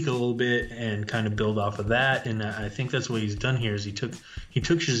tweak a little bit and kind of build off of that. And I think that's what he's done here. Is he took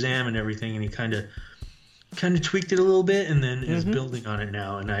Shazam and everything, and he kind of tweaked it a little bit, and then is building on it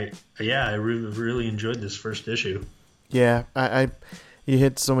now. And I really enjoyed this first issue. Yeah, you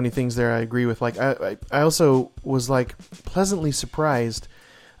hit so many things there I agree with. Like I also was like pleasantly surprised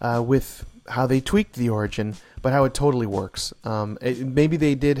with how they tweaked the origin, but how it totally works. Maybe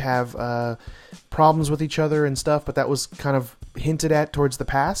they did have problems with each other and stuff, but that was kind of hinted at towards the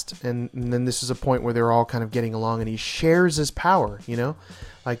past, and then this is a point where they're all kind of getting along, and he shares his power,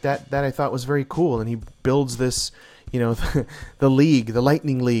 like that I thought was very cool. And he builds this, the league, the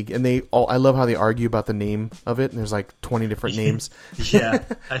Lightning League, and I love how they argue about the name of it, and there's like 20 different names. Yeah,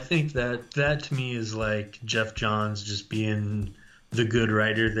 I think that to me is like Jeff Johns just being the good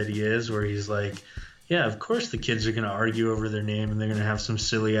writer that he is, where he's like, yeah, of course the kids are going to argue over their name, and they're going to have some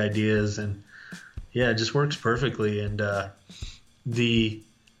silly ideas, and yeah, it just works perfectly. And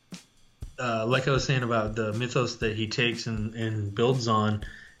like I was saying about the mythos that he takes and builds on,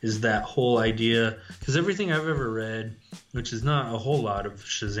 is that whole idea, because everything I've ever read, which is not a whole lot of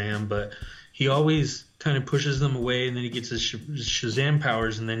Shazam, but he always kind of pushes them away, and then he gets his Shazam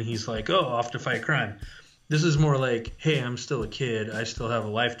powers, and then he's like, oh, off to fight crime. This is more like, hey, I'm still a kid, I still have a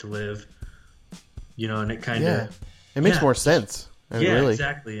life to live, and it kind of... It makes more sense. Really.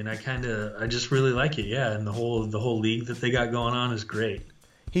 Exactly, and I just really like it, and the whole league that they got going on is great.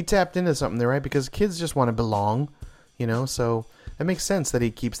 He tapped into something there, right? Because kids just want to belong, so it makes sense that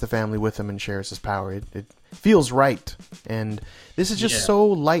he keeps the family with him and shares his power. It feels right. And this is just so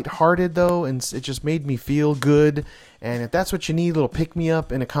lighthearted, though, and it just made me feel good. And if that's what you need, a little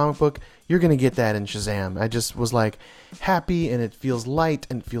pick-me-up in a comic book, you're going to get that in Shazam. I just was, like, happy, and it feels light,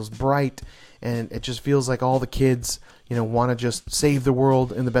 and it feels bright, and it just feels like all the kids, want to just save the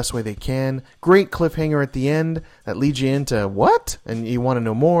world in the best way they can. Great cliffhanger at the end that leads you into what? And you want to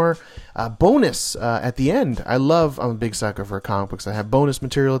know more. Bonus at the end. I'm a big sucker for comic books that have bonus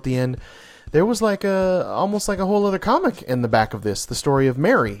material at the end. There was almost like a whole other comic in the back of this, the story of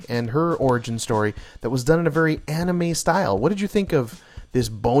Mary and her origin story that was done in a very anime style. What did you think of this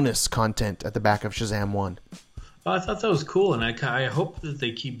bonus content at the back of Shazam 1? I thought that was cool, and I hope that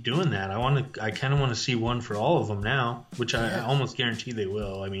they keep doing that. I kind of want to see one for all of them now, which I almost guarantee they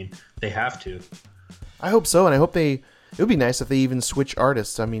will. I mean, they have to. I hope so, and I hope it would be nice if they even switch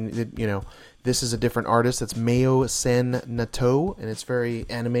artists. I mean, this is a different artist. It's Mayo Sen Nato, and it's very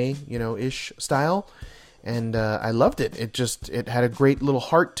anime, ish style. And I loved it. It had a great little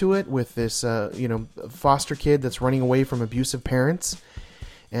heart to it with this, foster kid that's running away from abusive parents,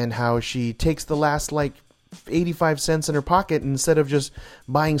 and how she takes the last, 85 cents in her pocket, and instead of just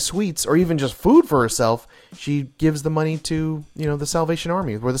buying sweets or even just food for herself, she gives the money to, the Salvation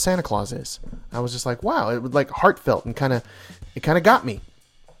Army where the Santa Claus is. I was just like, wow, it was heartfelt and it kind of got me.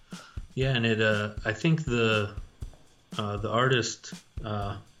 Yeah, and I think the artist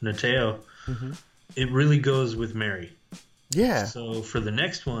Nateo, it really goes with Mary. Yeah. So for the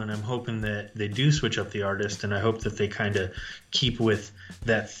next one, I'm hoping that they do switch up the artist, and I hope that they kind of keep with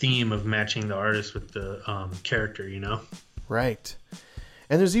that theme of matching the artist with the character, Right.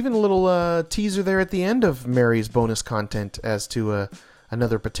 And there's even a little teaser there at the end of Mary's bonus content as to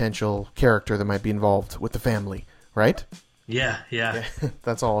another potential character that might be involved with the family, right? Yeah.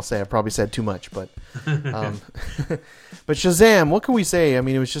 That's all I'll say. I probably said too much, but but Shazam, what can we say? I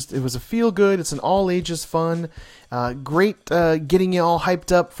mean, it was a feel good. It's an all ages fun. Great getting you all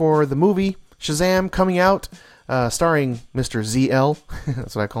hyped up for the movie Shazam coming out, starring Mr. ZL.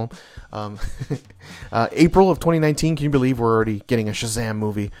 That's what I call him. April of 2019. Can you believe we're already getting a Shazam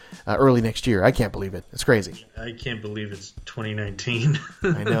movie early next year? I can't believe it. It's crazy. I can't believe it's 2019.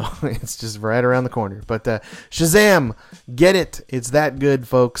 I know. It's just right around the corner. But Shazam, get it. It's that good,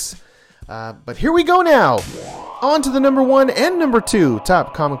 folks. But here we go now. On to the number 1 and number 2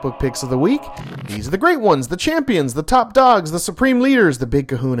 top comic book picks of the week. These are the great ones, the champions, the top dogs, the supreme leaders, the big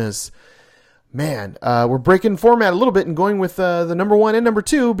kahunas. Man, we're breaking format a little bit and going with the number 1 and number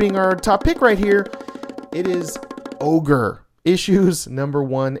 2 being our top pick right here. It is Ogre, issues number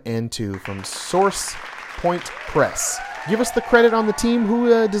 1 and 2 from Source Point Press. Give us the credit on the team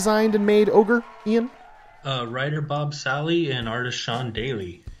who designed and made Ogre, Ian. Writer Bob Sally and artist Sean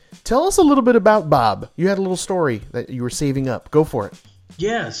Daly. Tell us a little bit about Bob. You had a little story that you were saving up. Go for it.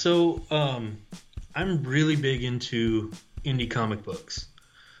 Yeah, so I'm really big into indie comic books,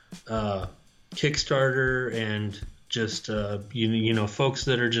 Kickstarter, and just folks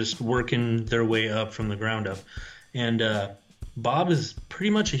that are just working their way up from the ground up. And Bob is pretty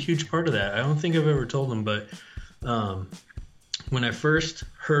much a huge part of that. I don't think I've ever told him, but when I first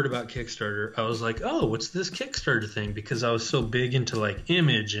heard about Kickstarter, I was like, oh, what's this Kickstarter thing? Because I was so big into like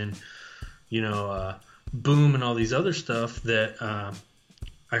Image and Boom and all these other stuff that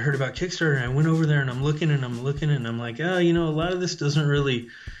I heard about Kickstarter, and I went over there and I'm looking and I'm like, oh, a lot of this doesn't really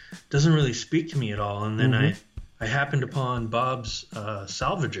speak to me at all. And then I happened upon Bob's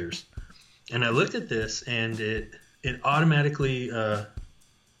Salvagers, and I looked at this, and it automatically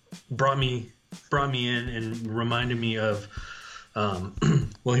brought me in and reminded me of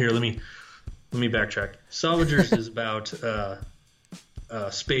well, here, let me backtrack. Salvagers is about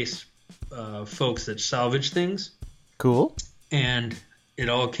space folks that salvage things. Cool. And it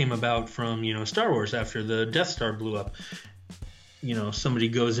all came about from, Star Wars after the Death Star blew up. Somebody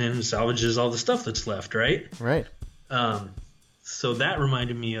goes in and salvages all the stuff that's left, right? Right. So that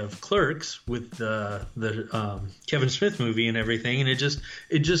reminded me of Clerks with the Kevin Smith movie and everything, and it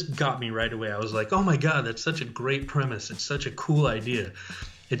just got me right away. I was like, oh my God, that's such a great premise. It's such a cool idea.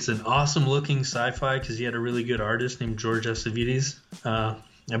 It's an awesome looking sci-fi because he had a really good artist named George Savides.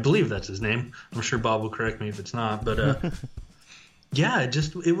 I believe that's his name. I'm sure Bob will correct me if it's not, but yeah,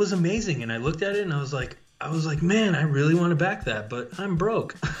 it was amazing. And I looked at it and I was like, man, I really want to back that, but I'm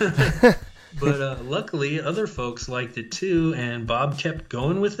broke. But luckily, other folks liked it too, and Bob kept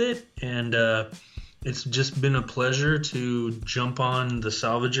going with it. And it's just been a pleasure to jump on the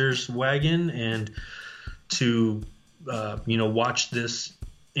Salvagers wagon and to watch this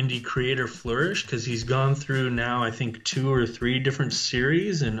indie creator flourish, because he's gone through now, I think, 2 or 3 different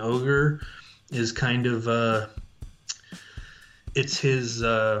series, and Ogre is kind of it's his.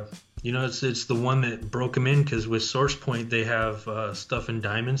 It's the one that broke him in, because with SourcePoint they have stuff in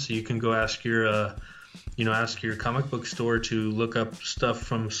diamonds, so you can go ask your comic book store to look up stuff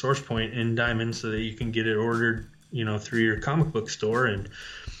from SourcePoint in diamonds so that you can get it ordered, through your comic book store, and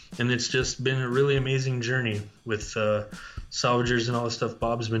it's just been a really amazing journey with Salvagers and all the stuff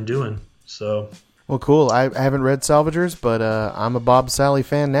Bob's been doing. So. Well, cool. I haven't read Salvagers, but I'm a Bob Sally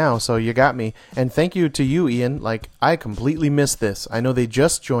fan now, so you got me. And thank you to you, Ian. I completely missed this. I know they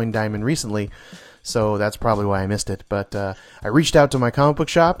just joined Diamond recently, so that's probably why I missed it. But I reached out to my comic book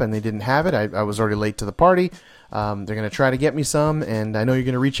shop, and they didn't have it. I was already late to the party. They're going to try to get me some, and I know you're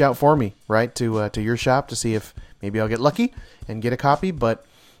going to reach out for me, right, to your shop to see if maybe I'll get lucky and get a copy. But,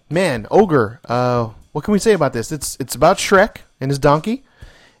 man, Ogre, what can we say about this? It's about Shrek and his donkey.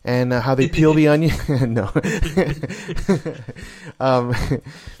 And how they peel the onion. No.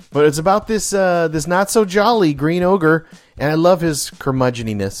 But it's about this not so jolly green ogre, and I love his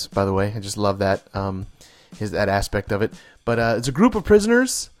curmudgeoniness, by the way. I just love that that aspect of it. But it's a group of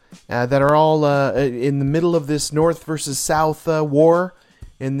prisoners that are all in the middle of this North versus South war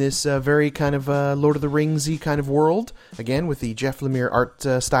in this very kind of Lord of the Rings-y kind of world. Again, with the Jeff Lemire art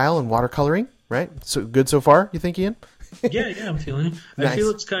style and watercoloring, right? So good so far, you think, Ian? Yeah, I'm feeling it. Nice. I feel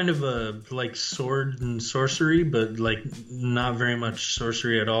it's kind of like sword and sorcery, but not very much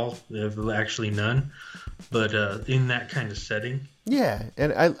sorcery at all. Actually, none. But in that kind of setting. Yeah,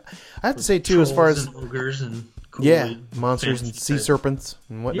 and I have to say too, as far as ogres and cool monsters and sea serpents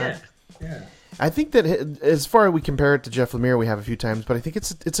and whatnot. Yeah. I think that as far as we compare it to Jeff Lemire, we have a few times, but I think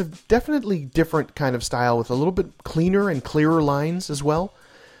it's a definitely different kind of style with a little bit cleaner and clearer lines as well.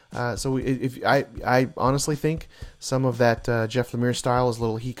 So if I honestly think some of that Jeff Lemire style is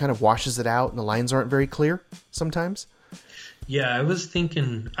he kind of washes it out and the lines aren't very clear sometimes. Yeah, I was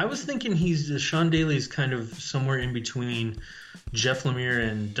thinking he's Sean Daly's kind of somewhere in between Jeff Lemire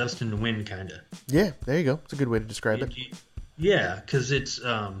and Dustin Nguyen, kind of. Yeah, there you go. It's a good way to describe it. Yeah, because it's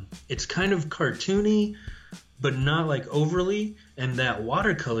kind of cartoony, but not overly, and that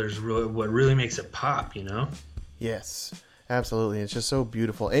watercolor is what really makes it pop, Yes. Absolutely. It's just so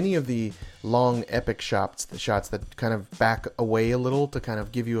beautiful. Any of the long epic shots that kind of back away a little to kind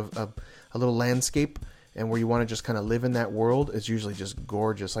of give you a little landscape and where you want to just kind of live in that world is usually just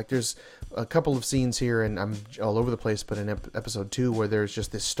gorgeous. There's a couple of scenes here, and I'm all over the place, but in episode 2 where there's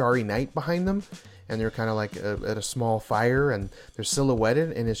just this starry night behind them, and they're kind of at a small fire, and they're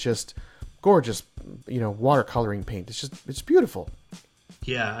silhouetted, and it's just gorgeous, watercoloring paint. It's beautiful.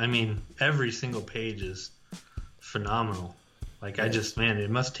 Yeah, I mean, every single page is phenomenal. Like, I just, man, it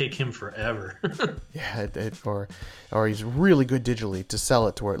must take him forever. Yeah, or he's really good digitally to sell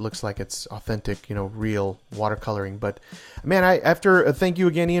it to where it looks like it's authentic, real watercoloring. But man, thank you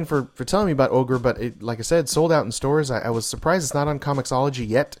again, Ian, for telling me about Ogre. But like I said, sold out in stores. I was surprised it's not on Comixology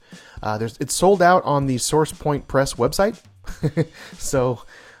yet. It's sold out on the Source Point Press website, so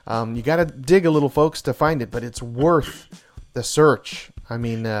you got to dig a little, folks, to find it. But it's worth the search. I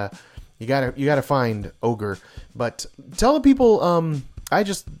mean, you gotta find Ogre. But tell the people. I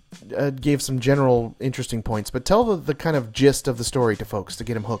just gave some general interesting points, but tell the kind of gist of the story to folks to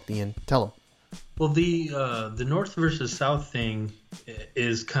get them hooked. Ian, tell them. Well, the North versus South thing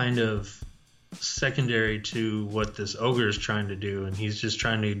is kind of secondary to what this ogre is trying to do, and he's just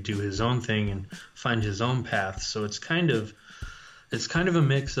trying to do his own thing and find his own path. So it's kind of a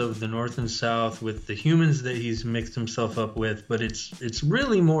mix of the North and South with the humans that he's mixed himself up with, but it's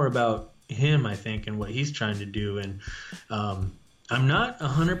really more about him, I think, and what he's trying to do. And I'm not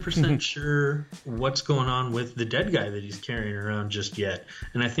 100% sure what's going on with the dead guy that he's carrying around just yet.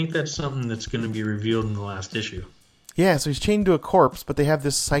 And I think that's something that's going to be revealed in the last issue. Yeah, so he's chained to a corpse, but they have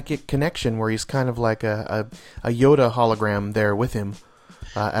this psychic connection where he's kind of like a Yoda hologram there with him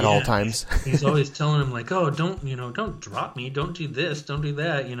at all times. He's always telling him, like, oh, don't drop me, don't do this, don't do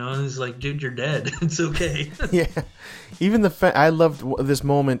that, and he's like, dude, you're dead. It's okay. Yeah. Even I loved this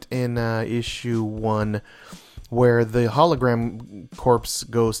moment in issue 1 where the hologram corpse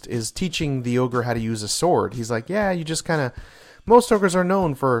ghost is teaching the ogre how to use a sword. He's like, yeah, you just kind of... Most ogres are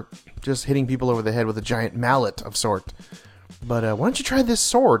known for just hitting people over the head with a giant mallet of sort. But why don't you try this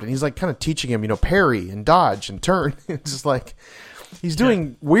sword? And he's like kind of teaching him, parry and dodge and turn. It's just like... He's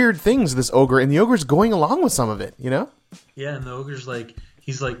doing weird things, this ogre, and the ogre's going along with some of it, Yeah, and the ogre's like...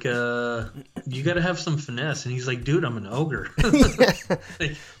 He's like, you got to have some finesse. And he's like, dude, I'm an ogre.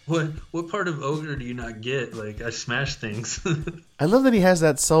 Like, what part of ogre do you not get? Like, I smash things. I love that he has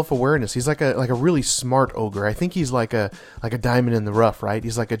that self-awareness. He's like a really smart ogre. I think he's like a diamond in the rough, right?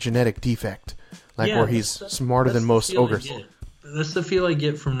 He's like a genetic defect, where he's smarter than most ogres. That's the feel I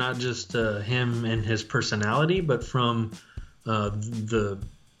get from not just him and his personality, but from the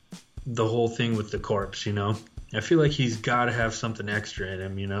whole thing with the corpse, I feel like he's got to have something extra in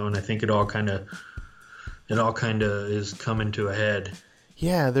him, and I think it all kind of is coming to a head.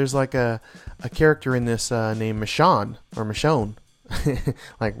 Yeah, there's like a character in this named Michonne, or Michonne,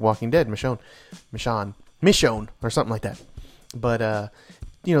 like Walking Dead, Michonne, or something like that. But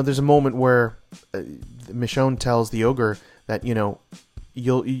there's a moment where Michonne tells the ogre that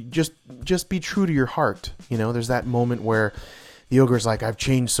you'll just be true to your heart. There's that moment where the ogre's like, I've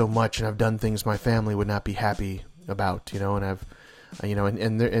changed so much and I've done things my family would not be happy about, and I've, and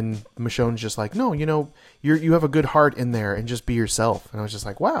Michonne's just like, no, you have a good heart in there and just be yourself. And I was just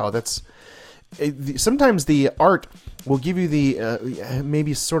like, wow, that's, sometimes the art will give you the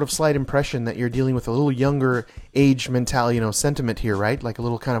maybe sort of slight impression that you're dealing with a little younger age mentality, sentiment here, right? Like a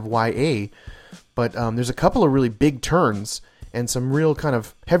little kind of YA. But there's a couple of really big turns and some real kind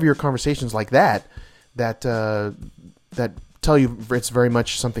of heavier conversations like that tell you it's very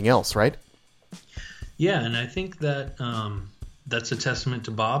much something else, right? Yeah, and I think that that's a testament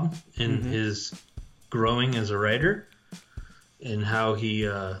to Bob in his growing as a writer and how he,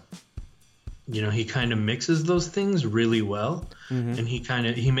 he kind of mixes those things really well, and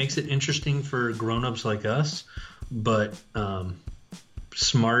he makes it interesting for grown-ups like us, but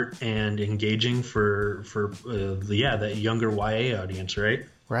smart and engaging for that younger YA audience, right?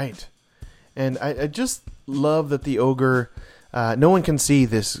 Right. And I just love that the ogre, no one can see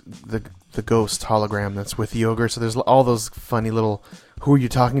the ghost hologram that's with the ogre, so there's all those funny little "who are you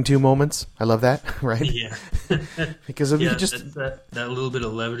talking to" moments. I love that, right? Yeah. Because if you just that little bit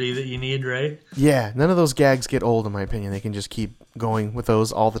of levity that you need, right? Yeah, none of those gags get old, in my opinion. They can just keep going with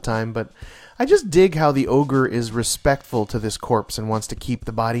those all the time. But I just dig how the ogre is respectful to this corpse and wants to keep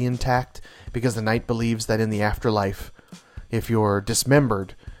the body intact, because the knight believes that in the afterlife, if you're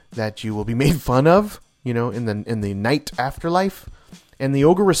dismembered, that you will be made fun of, in the night afterlife. And the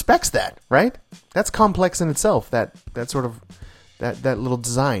ogre respects that, right? That's complex in itself, that sort of that little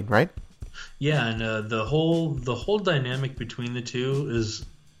design, right? Yeah, and the whole dynamic between the two is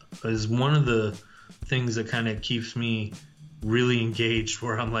one of the things that kind of keeps me really engaged,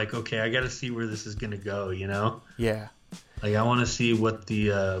 where I'm like, okay, I got to see where this is going to go, Yeah. Like, I want to see what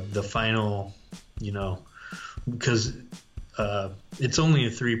the final, because it's only a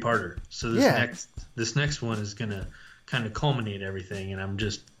 3-parter, so this next one is gonna kind of culminate everything, and I'm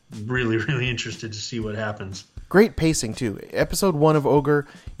just really, really interested to see what happens. Great pacing too. Episode 1 of Ogre,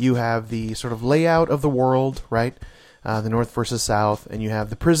 you have the sort of layout of the world, right? The North versus South, and you have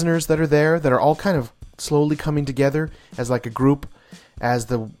the prisoners that are there that are all kind of slowly coming together as like a group as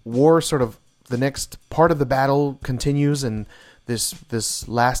the war sort of the next part of the battle continues and this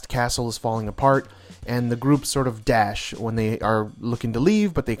last castle is falling apart and the group sort of dash when they are looking to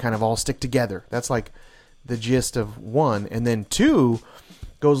leave, but they kind of all stick together. That's like the gist of 1. And then 2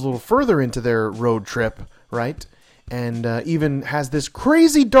 goes a little further into their road trip, right? And even has this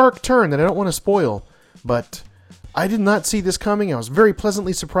crazy dark turn that I don't want to spoil, but I did not see this coming. I was very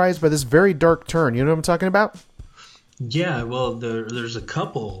pleasantly surprised by this very dark turn. You know what I'm talking about? Yeah, well, there's a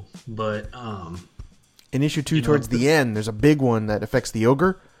couple, but in issue 2 towards the end, there's a big one that affects the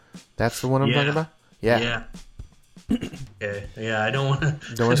ogre. That's the one I'm talking about? Yeah. Okay. Yeah, I don't want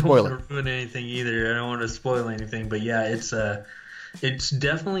to spoil it. Ruin anything either. I don't want to spoil anything, but yeah, it's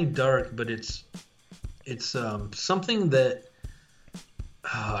definitely dark, but it's something that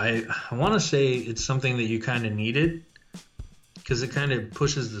I want to say it's something that you kind of needed because it kind of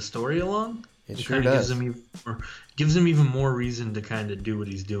pushes the story along. It sure does. Gives him even more reason to kind of do what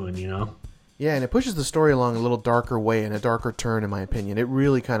he's doing, you know? Yeah, and it pushes the story along a little darker way and a darker turn, in my opinion. It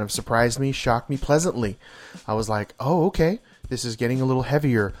really kind of surprised me, shocked me pleasantly. I was like, oh, okay, this is getting a little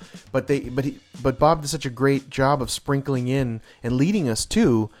heavier. But Bob did such a great job of sprinkling in and leading us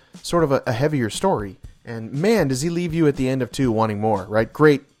to sort of a heavier story. And man, does he leave you at the end of 2 wanting more, right?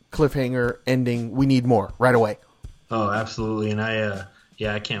 Great cliffhanger ending. We need more right away. Oh, absolutely. And I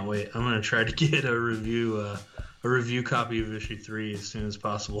can't wait. I'm going to try to get a review copy of issue 3 as soon as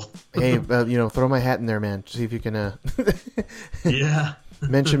possible. Hey, throw my hat in there, man. See if you can yeah.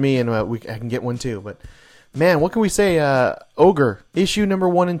 mention me and I can get one too. But man, what can we say? Ogre, issue number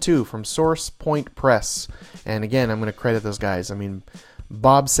 1 and 2 from Source Point Press. And again, I'm going to credit those guys. I mean,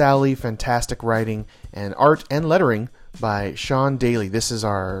 Bob Sally, fantastic writing, and art and lettering by Sean Daly. This is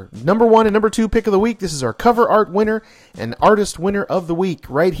our number 1 and number 2 pick of the week. This is our cover art winner and artist winner of the week.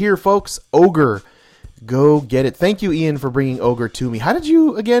 Right here, folks, Ogre. Go get it. Thank you, Ian, for bringing Ogre to me. How did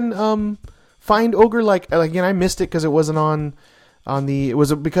you, again, find Ogre? Like, again, I missed it because it wasn't on the...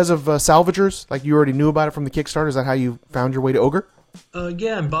 Was it because of Salvagers? Like, you already knew about it from the Kickstarter? Is that how you found your way to Ogre?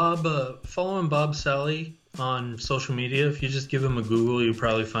 Yeah, and Bob, following Bob Sally on social media. If you just give him a Google, you'll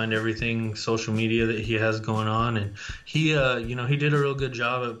probably find everything social media that he has going on. And he, he did a real good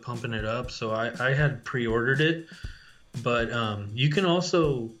job at pumping it up. So I had pre-ordered it. But you can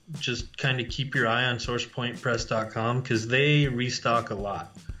also just kind of keep your eye on SourcePointPress.com because they restock a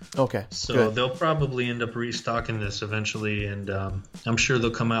lot. Okay. So good. They'll probably end up restocking this eventually, and I'm sure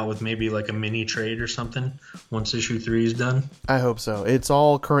they'll come out with maybe like a mini trade or something once issue 3 is done. I hope so. It's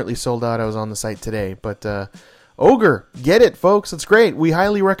all currently sold out. I was on the site today, but Ogre, get it, folks. It's great. We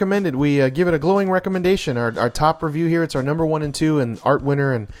highly recommend it. We give it a glowing recommendation. Our top review here. It's our number 1 and 2 and art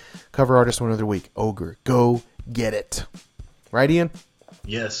winner and cover artist winner of the week. Ogre, go get it. Right, Ian?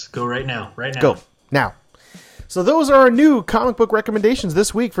 Yes, go right now. Right now. Go now. So those are our new comic book recommendations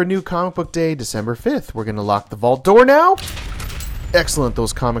this week for New Comic Book Day, December 5th. We're going to lock the vault door now. Excellent.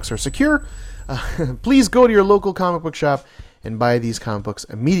 Those comics are secure. Please go to your local comic book shop and buy these comic books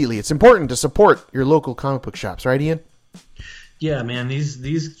immediately. It's important to support your local comic book shops, right, Ian? Yeah, man.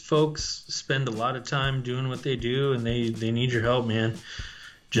 These folks spend a lot of time doing what they do, and they need your help, man.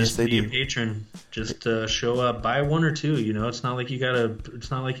 Just be a patron. Just show up. Buy 1 or 2. You know, it's not like you gotta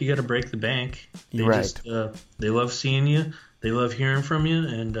break the bank. You're right. They love seeing you. They love hearing from you,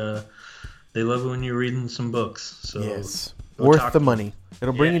 and they love it when you're reading some books. So yes, worth the money.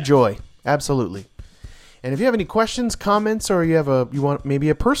 It'll bring you joy. Absolutely. And if you have any questions, comments, or you want maybe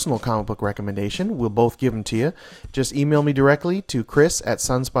a personal comic book recommendation, we'll both give them to you. Just email me directly to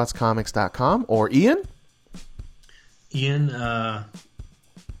chris@sunspotscomics.com or Ian. Ian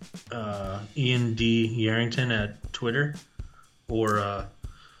D. Yarrington at Twitter, or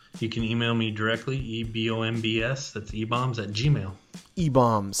you can email me directly, EBOMBS, that's ebombs at Gmail.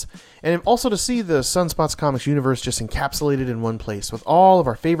 E-bombs. And also to see the Sunspots Comics universe just encapsulated in one place with all of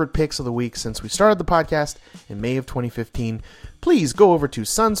our favorite picks of the week since we started the podcast in May of 2015, please go over to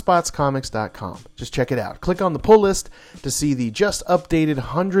sunspotscomics.com. Just check it out. Click on the pull list to see the just updated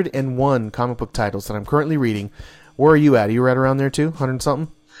 101 comic book titles that I'm currently reading. Where are you at? Are you right around there too?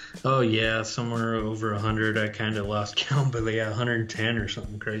 100-something? Oh, yeah, somewhere over 100. I kind of lost count, but yeah, 110 or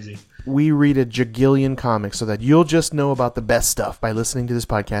something crazy. We read a jagillion comics so that you'll just know about the best stuff by listening to this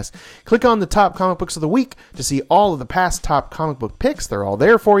podcast. Click on the top comic books of the week to see all of the past top comic book picks. They're all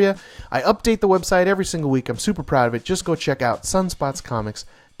there for you. I update the website every single week. I'm super proud of it. Just go check out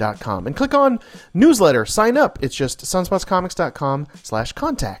sunspotscomics.com and click on newsletter. Sign up. It's just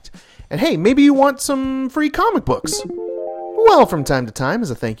sunspotscomics.com/contact. And hey, maybe you want some free comic books. Well, from time to time, as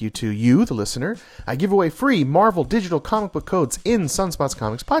a thank you to you, the listener, I give away free Marvel digital comic book codes in Sunspots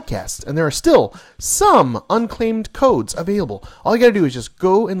Comics podcast, and there are still some unclaimed codes available. All you gotta do is just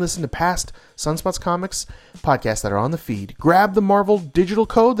go and listen to past Sunspots Comics podcasts that are on the feed, grab the Marvel digital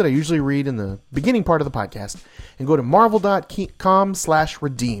code that I usually read in the beginning part of the podcast, and go to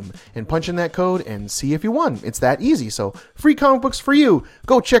marvel.com/redeem and punch in that code and see if you won. It's that easy, so free comic books for you.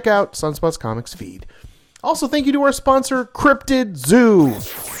 Go check out Sunspots Comics feed. Also, thank you to our sponsor, Cryptid Zoo.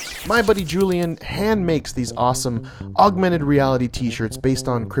 My buddy Julian hand makes these awesome augmented reality t-shirts based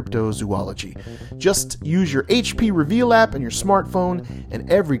on cryptozoology. Just use your HP Reveal app and your smartphone, and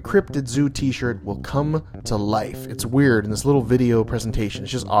every Cryptid Zoo t-shirt will come to life. It's weird in this little video presentation.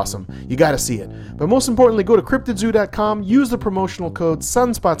 It's just awesome. You gotta see it. But most importantly, go to cryptidzoo.com, use the promotional code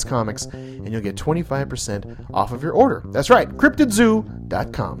SunspotsComics, and you'll get 25% off of your order. That's right,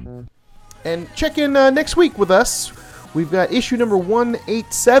 cryptidzoo.com. And check in next week with us. We've got issue number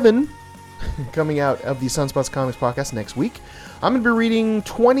 187 coming out of the Sunspots Comics podcast next week. I'm going to be reading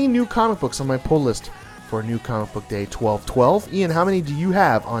 20 new comic books on my pull list for New Comic Book Day 12/12. Ian, how many do you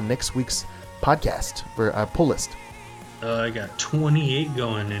have on next week's podcast for pull list? I got 28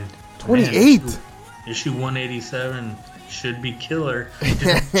 going in. 28? Man, issue 187 should be killer.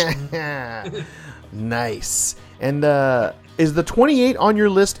 Nice. And is the 28 on your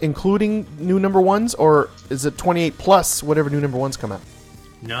list including new number ones, or is it 28 plus whatever new number ones come out?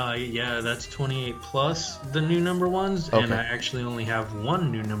 No, yeah, that's 28 plus the new number ones, Okay. and I actually only have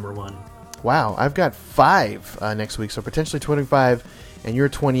one new number one. Wow, I've got 5 next week, so potentially 25, and you're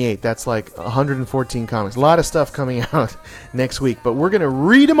 28. That's like 114 comics. A lot of stuff coming out next week, but we're going to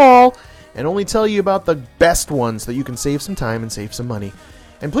read them all and only tell you about the best ones so that you can save some time and save some money.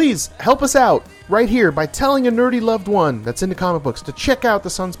 And please, help us out right here by telling a nerdy loved one that's into comic books to check out the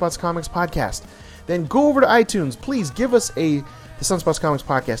Sunspots Comics podcast. Then go over to iTunes. Please give us the Sunspots Comics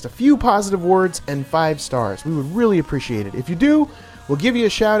podcast a few positive words and 5 stars. We would really appreciate it. If you do, we'll give you a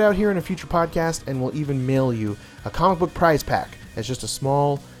shout out here in a future podcast, and we'll even mail you a comic book prize pack as just a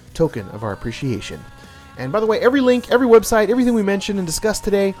small token of our appreciation. And by the way, every link, every website, everything we mentioned and discussed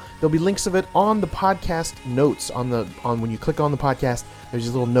today, there'll be links of it on the podcast notes. On when you click on the podcast, there's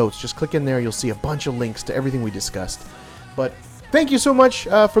these little notes. Just click in there, you'll see a bunch of links to everything we discussed. But thank you so much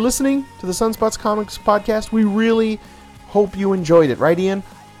for listening to the Sunspots Comics podcast. We really hope you enjoyed it, right, Ian?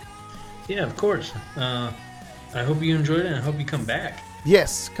 Yeah, of course. I hope you enjoyed it, and I hope you come back.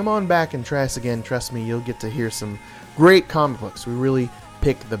 Yes, come on back and try us again. Trust me, you'll get to hear some great comic books. We really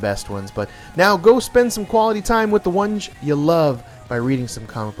pick the best ones. But now go spend some quality time with the ones you love by reading some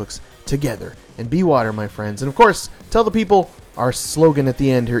comic books together. And be water, my friends. And of course, tell the people our slogan at the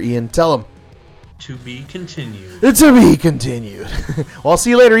end here, Ian. Tell them. To be continued. To be continued. Well, I'll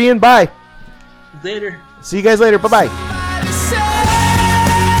see you later, Ian. Bye. Later. See you guys later. Bye-bye.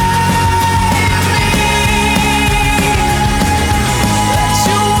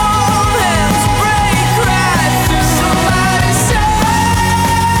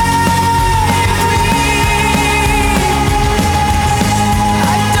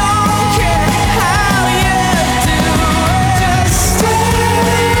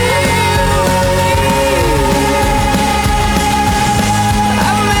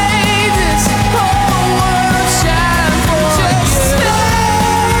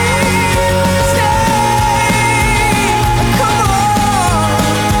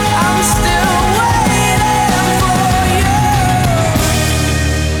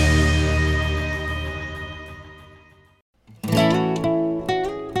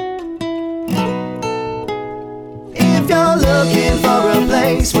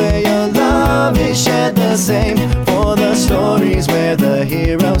 Where your love is shared the same, for the stories where the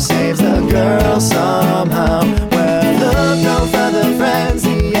hero saves the girl somehow, where look no further friends,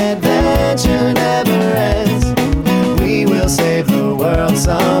 the adventure never ends. We will save the world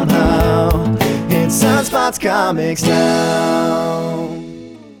somehow. It's Sunspots Comics now.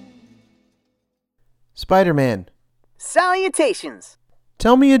 Spider-Man, Salutations!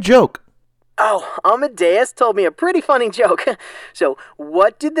 tell me a joke. Oh, Amadeus told me a pretty funny joke. So,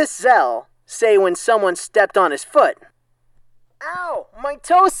 what did the Zell say when someone stepped on his foot? Ow,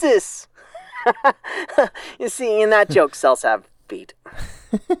 mitosis! You see, in that joke, cells have feet.